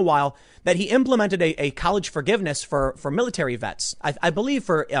sure it's been a while that he implemented a college forgiveness for military vets. I believe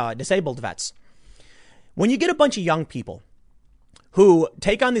for disabled vets. When you get a bunch of young people who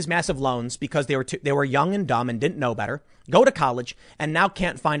take on these massive loans because they were young and dumb and didn't know better, go to college and now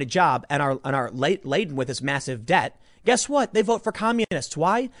can't find a job and are laden with this massive debt, guess what? They vote for communists.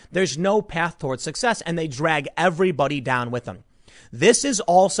 Why? There's no path towards success, and they drag everybody down with them. This is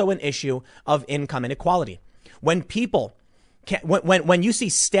also an issue of income inequality. When people when you see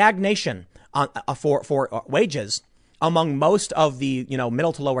stagnation for wages among most of the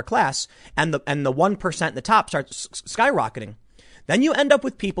middle to lower class, and the 1% at the top starts skyrocketing, then you end up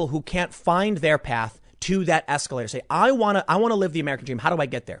with people who can't find their path to that escalator. Say, I want to live the American dream. How do I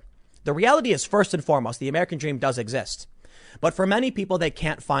get there? The reality is, first and foremost, the American dream does exist. But for many people, they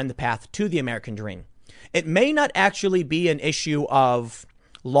can't find the path to the American dream. It may not actually be an issue of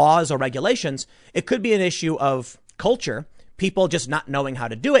laws or regulations. It could be an issue of culture, people just not knowing how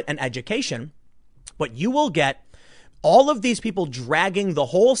to do it, and education. But you will get all of these people dragging the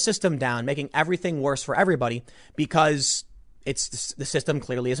whole system down, making everything worse for everybody because the system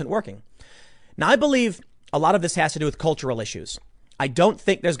clearly isn't working. Now, I believe a lot of this has to do with cultural issues. I don't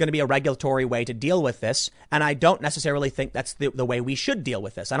think there's going to be a regulatory way to deal with this. And I don't necessarily think that's the way we should deal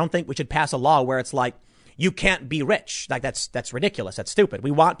with this. I don't think we should pass a law where it's like, you can't be rich. Like that's ridiculous. That's stupid. We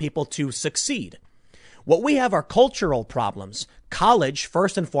want people to succeed. What we have are cultural problems. College,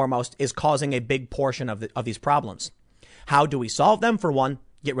 first and foremost, is causing a big portion of these problems. How do we solve them? For one,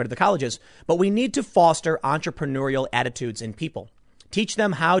 get rid of the colleges. But we need to foster entrepreneurial attitudes in people. Teach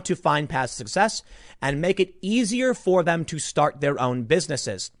them how to find paths to success and make it easier for them to start their own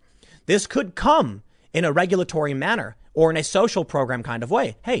businesses. This could come in a regulatory manner or in a social program kind of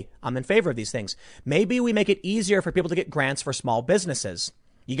way. Hey, I'm in favor of these things. Maybe we make it easier for people to get grants for small businesses.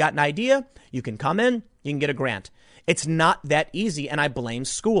 You got an idea? You can come in, you can get a grant. It's not that easy, and I blame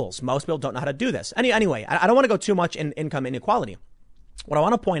schools. Most people don't know how to do this. Anyway, I don't want to go too much in income inequality. What I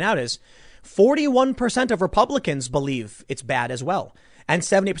want to point out is 41% of Republicans believe it's bad as well, and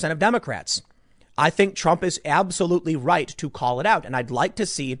 70% of Democrats. I think Trump is absolutely right to call it out, and I'd like to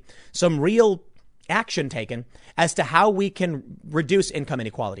see some real action taken as to how we can reduce income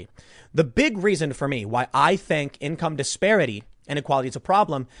inequality. The big reason for me why I think income disparity inequality is a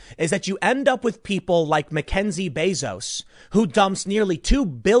problem is that you end up with people like Mackenzie Bezos, who dumps nearly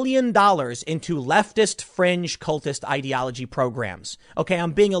 $2 billion into leftist fringe cultist ideology programs. Okay,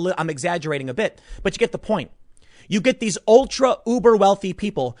 I'm exaggerating a bit, but you get the point. You get these ultra uber wealthy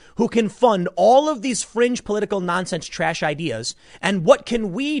people who can fund all of these fringe political nonsense trash ideas. And what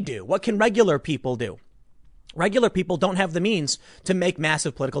can we do? What can regular people do? Regular people don't have the means to make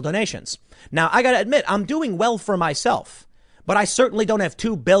massive political donations. Now, I got to admit, I'm doing well for myself. But I certainly don't have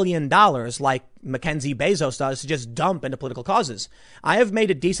 $2 billion like Mackenzie Bezos does to just dump into political causes. I have made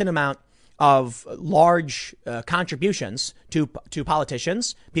a decent amount of large contributions to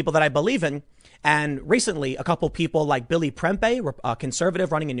politicians, people that I believe in. And recently, a couple people like Billy Prempe, a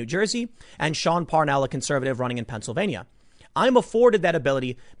conservative running in New Jersey, and Sean Parnell, a conservative running in Pennsylvania. I'm afforded that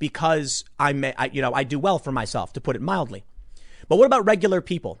ability because I do well for myself, to put it mildly. But what about regular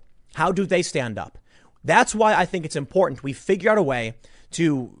people? How do they stand up? That's why I think it's important we figure out a way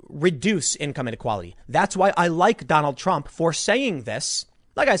to reduce income inequality. That's why I like Donald Trump for saying this.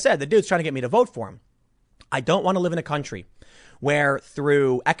 Like I said, the dude's trying to get me to vote for him. I don't want to live in a country where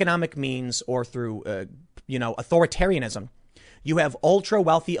through economic means or through, authoritarianism, you have ultra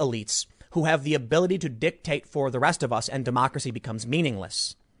wealthy elites who have the ability to dictate for the rest of us and democracy becomes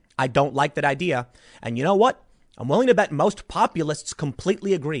meaningless. I don't like that idea. And you know what? I'm willing to bet most populists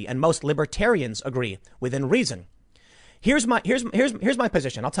completely agree and most libertarians agree within reason. Here's my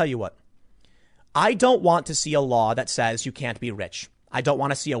position. I'll tell you what. I don't want to see a law that says you can't be rich. I don't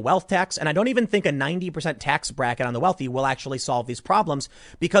want to see a wealth tax, and I don't even think a 90% tax bracket on the wealthy will actually solve these problems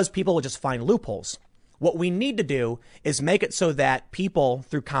because people will just find loopholes. What we need to do is make it so that people,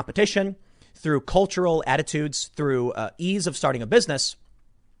 through competition, through cultural attitudes, through ease of starting a business,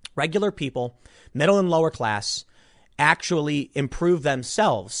 regular people, middle and lower class, actually improve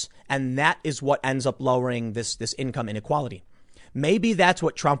themselves. And that is what ends up lowering this income inequality. Maybe that's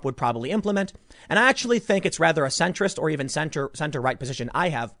what Trump would probably implement. And I actually think it's rather a centrist or even center-right position I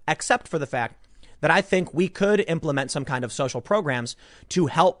have, except for the fact that I think we could implement some kind of social programs to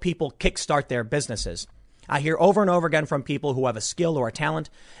help people kickstart their businesses. I hear over and over again from people who have a skill or a talent,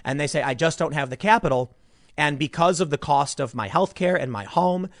 and they say, I just don't have the capital. And because of the cost of my health care and my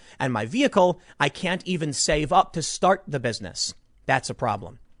home and my vehicle, I can't even save up to start the business. That's a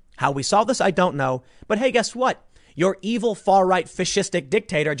problem. How we solve this, I don't know. But hey, guess what? Your evil far-right fascistic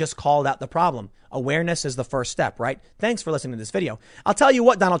dictator just called out the problem. Awareness is the first step, right? Thanks for listening to this video. I'll tell you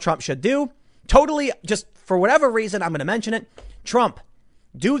what Donald Trump should do. Totally, just for whatever reason, I'm going to mention it. Trump,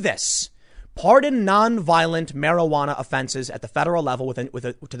 do this. Pardon nonviolent marijuana offenses at the federal level to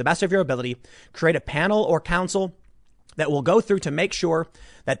the best of your ability. Create a panel or council that will go through to make sure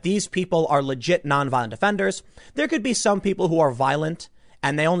that these people are legit nonviolent offenders. There could be some people who are violent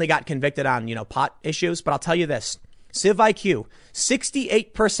and they only got convicted on, pot issues. But I'll tell you this. CivIQ,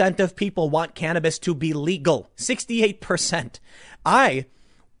 68% of people want cannabis to be legal. 68%.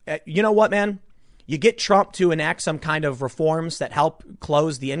 You know what, man? You get Trump to enact some kind of reforms that help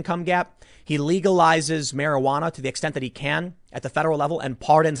close the income gap. He legalizes marijuana to the extent that he can at the federal level and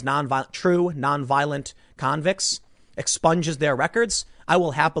pardons true nonviolent convicts, expunges their records. I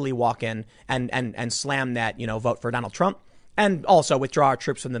will happily walk in and slam that, vote for Donald Trump and also withdraw our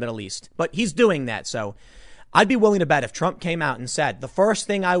troops from the Middle East. But he's doing that. So I'd be willing to bet if Trump came out and said the first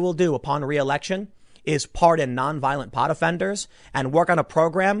thing I will do upon re-election is pardon nonviolent pot offenders and work on a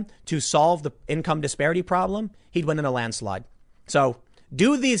program to solve the income disparity problem, he'd win in a landslide. So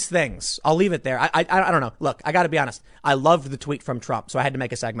do these things. I'll leave it there. I don't know. Look, I got to be honest. I loved the tweet from Trump, so I had to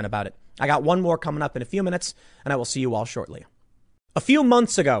make a segment about it. I got one more coming up in a few minutes, and I will see you all shortly. A few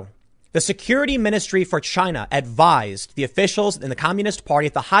months ago, the Security Ministry for China advised the officials in the Communist Party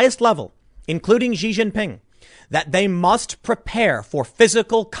at the highest level, including Xi Jinping, that they must prepare for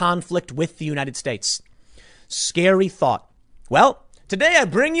physical conflict with the United States. Scary thought. Well, today I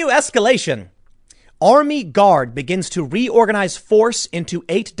bring you escalation. Army Guard begins to reorganize force into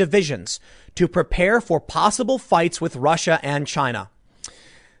 8 divisions to prepare for possible fights with Russia and China.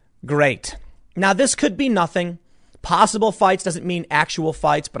 Great. Now, this could be nothing. Possible fights doesn't mean actual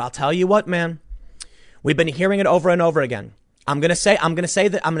fights, but I'll tell you what, man. We've been hearing it over and over again. I'm going to say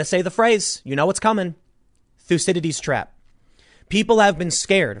the phrase, you know what's coming. Thucydides trap. People have been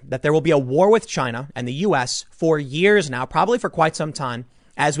scared that there will be a war with China and the U.S. for years now, probably for quite some time,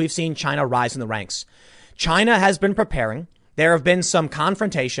 as we've seen China rise in the ranks. China has been preparing. There have been some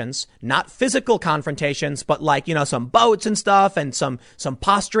confrontations, not physical confrontations, but like, some boats and stuff and some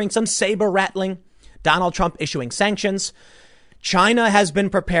posturing, some saber rattling. Donald Trump issuing sanctions. China has been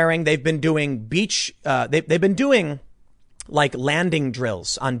preparing. They've been doing they've been doing like landing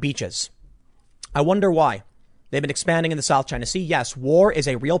drills on beaches. I wonder why. They've been expanding in the South China Sea. Yes, war is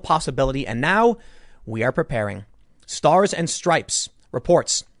a real possibility. And now we are preparing. Stars and Stripes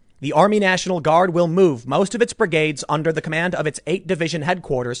reports the Army National Guard will move most of its brigades under the command of its 8th Division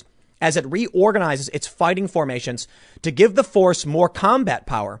headquarters as it reorganizes its fighting formations to give the force more combat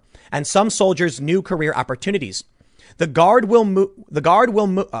power and some soldiers new career opportunities. The guard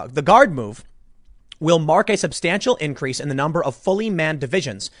move will mark a substantial increase in the number of fully manned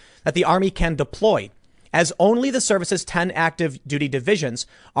divisions that the Army can deploy, as only the service's 10 active duty divisions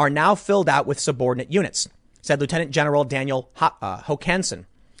are now filled out with subordinate units, said Lieutenant General Daniel Hokanson,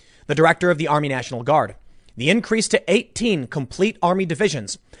 the director of the Army National Guard. The increase to 18 complete Army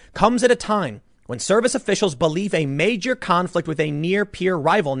divisions comes at a time when service officials believe a major conflict with a near-peer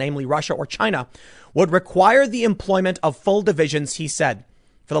rival, namely Russia or China, would require the employment of full divisions, he said.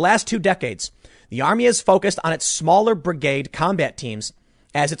 For the last 2 decades, the Army has focused on its smaller brigade combat teams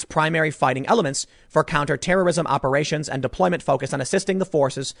as its primary fighting elements for counterterrorism operations and deployment focused on assisting the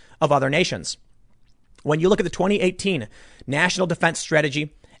forces of other nations. When you look at the 2018 National Defense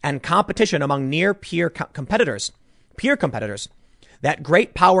Strategy and competition among near-peer competitors, that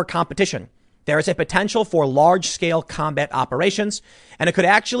great power competition, there is a potential for large-scale combat operations, and it could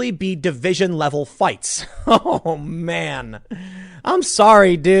actually be division-level fights. Oh, man. I'm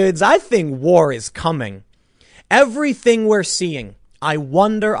sorry, dudes. I think war is coming. Everything we're seeing, I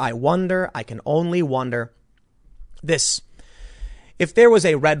can only wonder this. If there was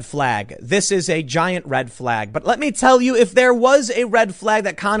a red flag, this is a giant red flag. But let me tell you, if there was a red flag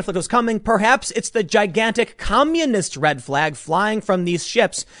that conflict was coming, perhaps it's the gigantic communist red flag flying from these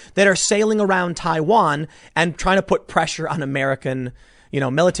ships that are sailing around Taiwan and trying to put pressure on American,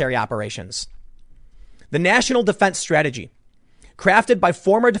 military operations. The National Defense Strategy, crafted by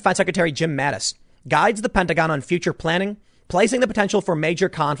former Defense Secretary Jim Mattis, guides the Pentagon on future planning, placing the potential for major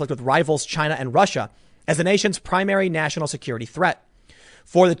conflict with rivals China and Russia as the nation's primary national security threat.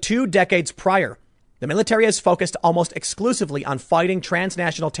 For the 2 decades prior, the military has focused almost exclusively on fighting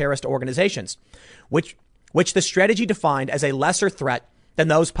transnational terrorist organizations, which the strategy defined as a lesser threat than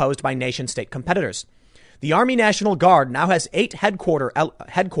those posed by nation-state competitors. The Army National Guard now has 8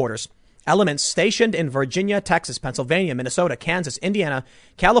 headquarters elements stationed in Virginia, Texas, Pennsylvania, Minnesota, Kansas, Indiana,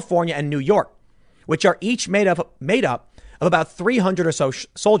 California, and New York, which are each made up of about 300 or so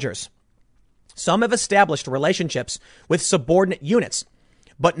soldiers. Some have established relationships with subordinate units,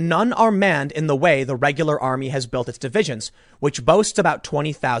 but none are manned in the way the regular Army has built its divisions, which boasts about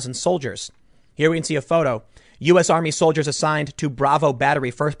 20,000 soldiers. Here we can see a photo. U.S. Army soldiers assigned to Bravo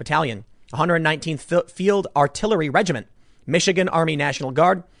Battery 1st Battalion, 119th Field Artillery Regiment, Michigan Army National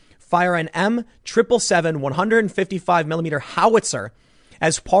Guard, fire an M777 155mm howitzer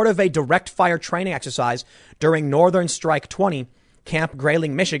as part of a direct fire training exercise during Northern Strike 20, Camp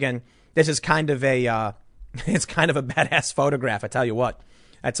Grayling, Michigan. This is kind of a badass photograph. I tell you what,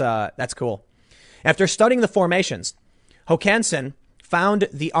 that's cool. After studying the formations, Hokanson found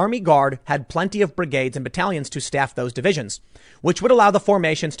the Army Guard had plenty of brigades and battalions to staff those divisions, which would allow the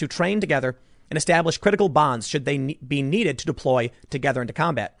formations to train together and establish critical bonds should they be needed to deploy together into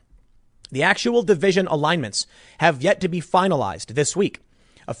combat. The actual division alignments have yet to be finalized this week.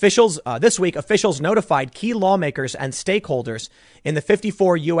 Officials notified key lawmakers and stakeholders in the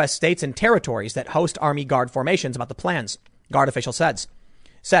 54 U.S. states and territories that host Army Guard formations about the plans. Guard official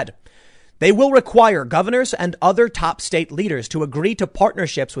said they will require governors and other top state leaders to agree to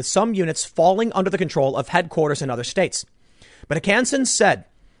partnerships with some units falling under the control of headquarters in other states. But Hokanson said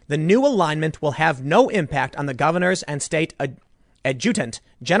the new alignment will have no impact on the governors and state adjutant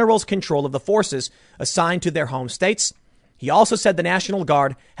generals' control of the forces assigned to their home states. He also said the National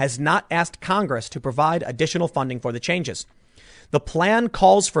Guard has not asked Congress to provide additional funding for the changes. The plan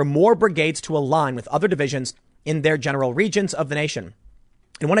calls for more brigades to align with other divisions in their general regions of the nation.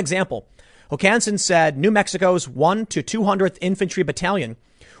 In one example, Hokanson said New Mexico's 1 to 200th Infantry Battalion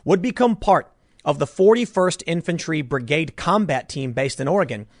would become part of the 41st Infantry Brigade Combat Team based in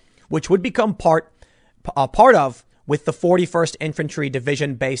Oregon, which would become part of with the 41st Infantry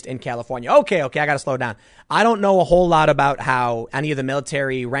Division based in California. Okay, I got to slow down. I don't know a whole lot about how any of the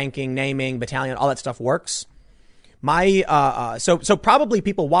military ranking, naming, battalion, all that stuff works. So probably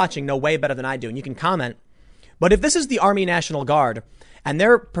people watching know way better than I do, and you can comment. But if this is the Army National Guard and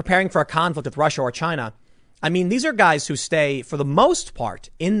they're preparing for a conflict with Russia or China, I mean, these are guys who stay, for the most part,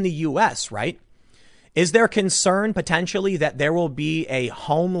 in the U.S., right? Is there concern potentially that there will be a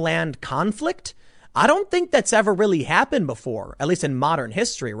homeland conflict? I don't think that's ever really happened before, at least in modern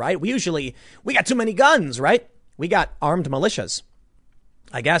history, right? We got too many guns, right? We got armed militias.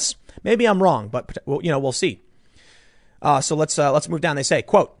 I guess maybe I'm wrong, but we'll see. So let's move down. They say,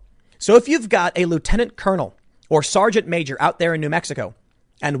 quote, so if you've got a lieutenant colonel or sergeant major out there in New Mexico,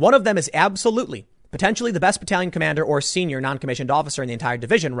 and one of them is absolutely potentially the best battalion commander or senior non-commissioned officer in the entire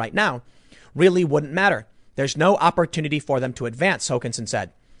division right now, really wouldn't matter. There's no opportunity for them to advance, Hokanson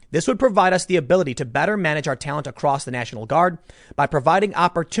said. This would provide us the ability to better manage our talent across the National Guard by providing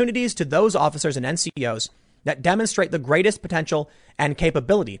opportunities to those officers and NCOs that demonstrate the greatest potential and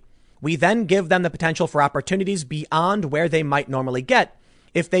capability. We then give them the potential for opportunities beyond where they might normally get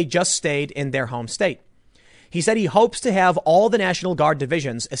if they just stayed in their home state. He said he hopes to have all the National Guard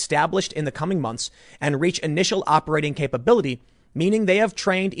divisions established in the coming months and reach initial operating capability, meaning they have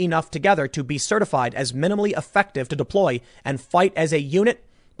trained enough together to be certified as minimally effective to deploy and fight as a unit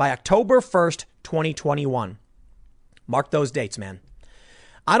by October 1st, 2021. Mark those dates, man.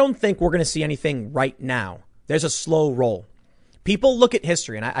 I don't think we're going to see anything right now. There's a slow roll. People look at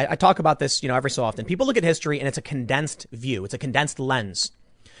history, and I talk about this, every so often. People look at history and it's a condensed view. It's a condensed lens.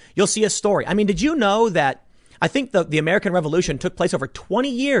 You'll see a story. I mean, did you know that I think the American Revolution took place over 20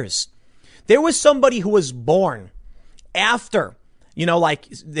 years? There was somebody who was born after,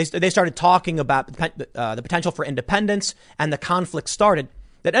 they started talking about the potential for independence and the conflict started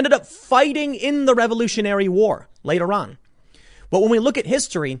that ended up fighting in the Revolutionary War later on. But when we look at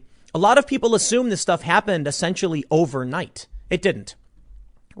history, a lot of people assume this stuff happened essentially overnight. It didn't.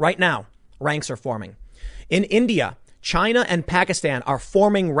 Right now, ranks are forming. In India, China and Pakistan are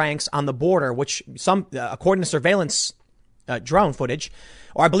forming ranks on the border, which according to surveillance drone footage,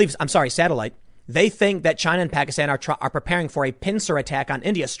 satellite, they think that China and Pakistan are preparing for a pincer attack on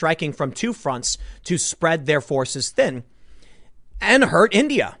India, striking from two fronts to spread their forces thin and hurt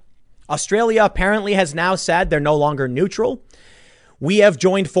India. Australia apparently has now said they're no longer neutral. We have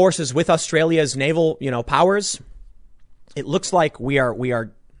joined forces with Australia's naval, powers. It looks like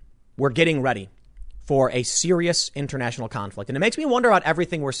we're getting ready for a serious international conflict. And it makes me wonder about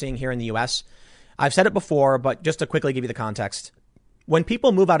everything we're seeing here in the U.S. I've said it before, but just to quickly give you the context. When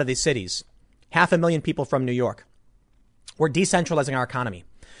people move out of these cities, 500,000 people from New York, we're decentralizing our economy.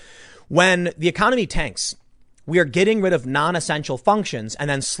 When the economy tanks, we are getting rid of non-essential functions and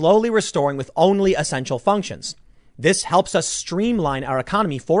then slowly restoring with only essential functions. This helps us streamline our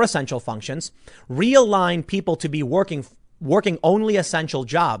economy for essential functions, realign people to be working only essential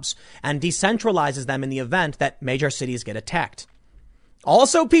jobs, and decentralizes them in the event that major cities get attacked.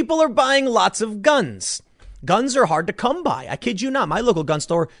 Also, people are buying lots of guns. Guns are hard to come by. I kid you not. My local gun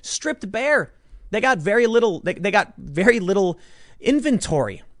store stripped bare. They got very little. They got very little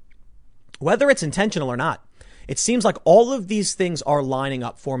inventory. Whether it's intentional or not, it seems like all of these things are lining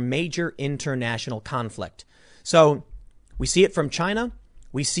up for major international conflict. So we see it from China.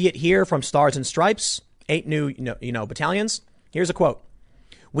 We see it here from Stars and Stripes, 8 new, battalions. Here's a quote.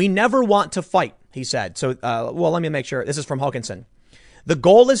 We never want to fight, he said. So, let me make sure. This is from Hokanson. The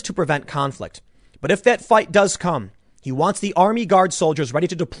goal is to prevent conflict. But if that fight does come, he wants the Army Guard soldiers ready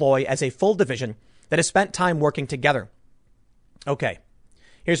to deploy as a full division that has spent time working together. Okay.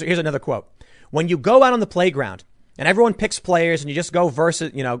 Here's another quote. When you go out on the playground and everyone picks players and you just go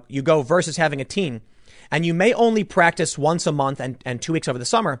versus having a team, and you may only practice once a month and 2 weeks over the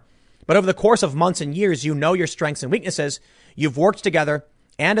summer, but over the course of months and years, you know your strengths and weaknesses. You've worked together,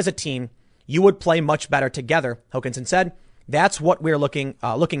 and as a team, you would play much better together, Hokanson said. That's what we're looking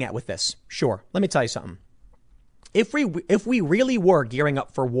at with this. Sure. Let me tell you something. If we really were gearing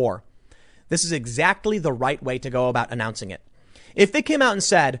up for war, this is exactly the right way to go about announcing it. If they came out and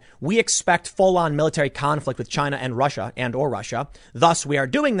said, we expect full-on military conflict with China and Russia, thus we are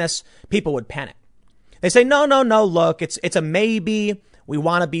doing this, people would panic. They say, no, look, it's a maybe. We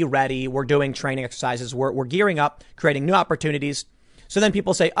want to be ready. We're doing training exercises. We're gearing up, creating new opportunities. So then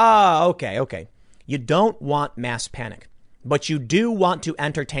people say, okay. You don't want mass panic, but you do want to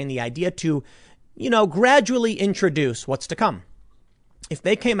entertain the idea to, gradually introduce what's to come. If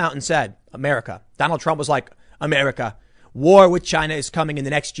they came out and said, America, Donald Trump was like, America, war with China is coming in the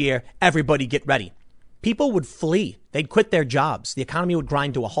next year. Everybody get ready. People would flee. They'd quit their jobs. The economy would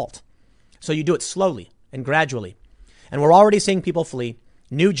grind to a halt. So you do it slowly and gradually. And we're already seeing people flee.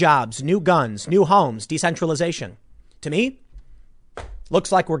 New jobs, new guns, new homes, decentralization. To me,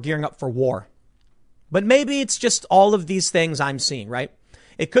 looks like we're gearing up for war. But maybe it's just all of these things I'm seeing, right?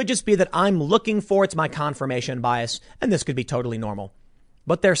 It could just be that I'm looking for it's my confirmation bias, and this could be totally normal.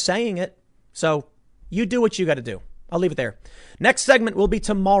 But they're saying it, so you do what you got to do. I'll leave it there. Next segment will be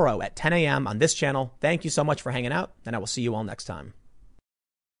tomorrow at 10 a.m. on this channel. Thank you so much for hanging out, and I will see you all next time.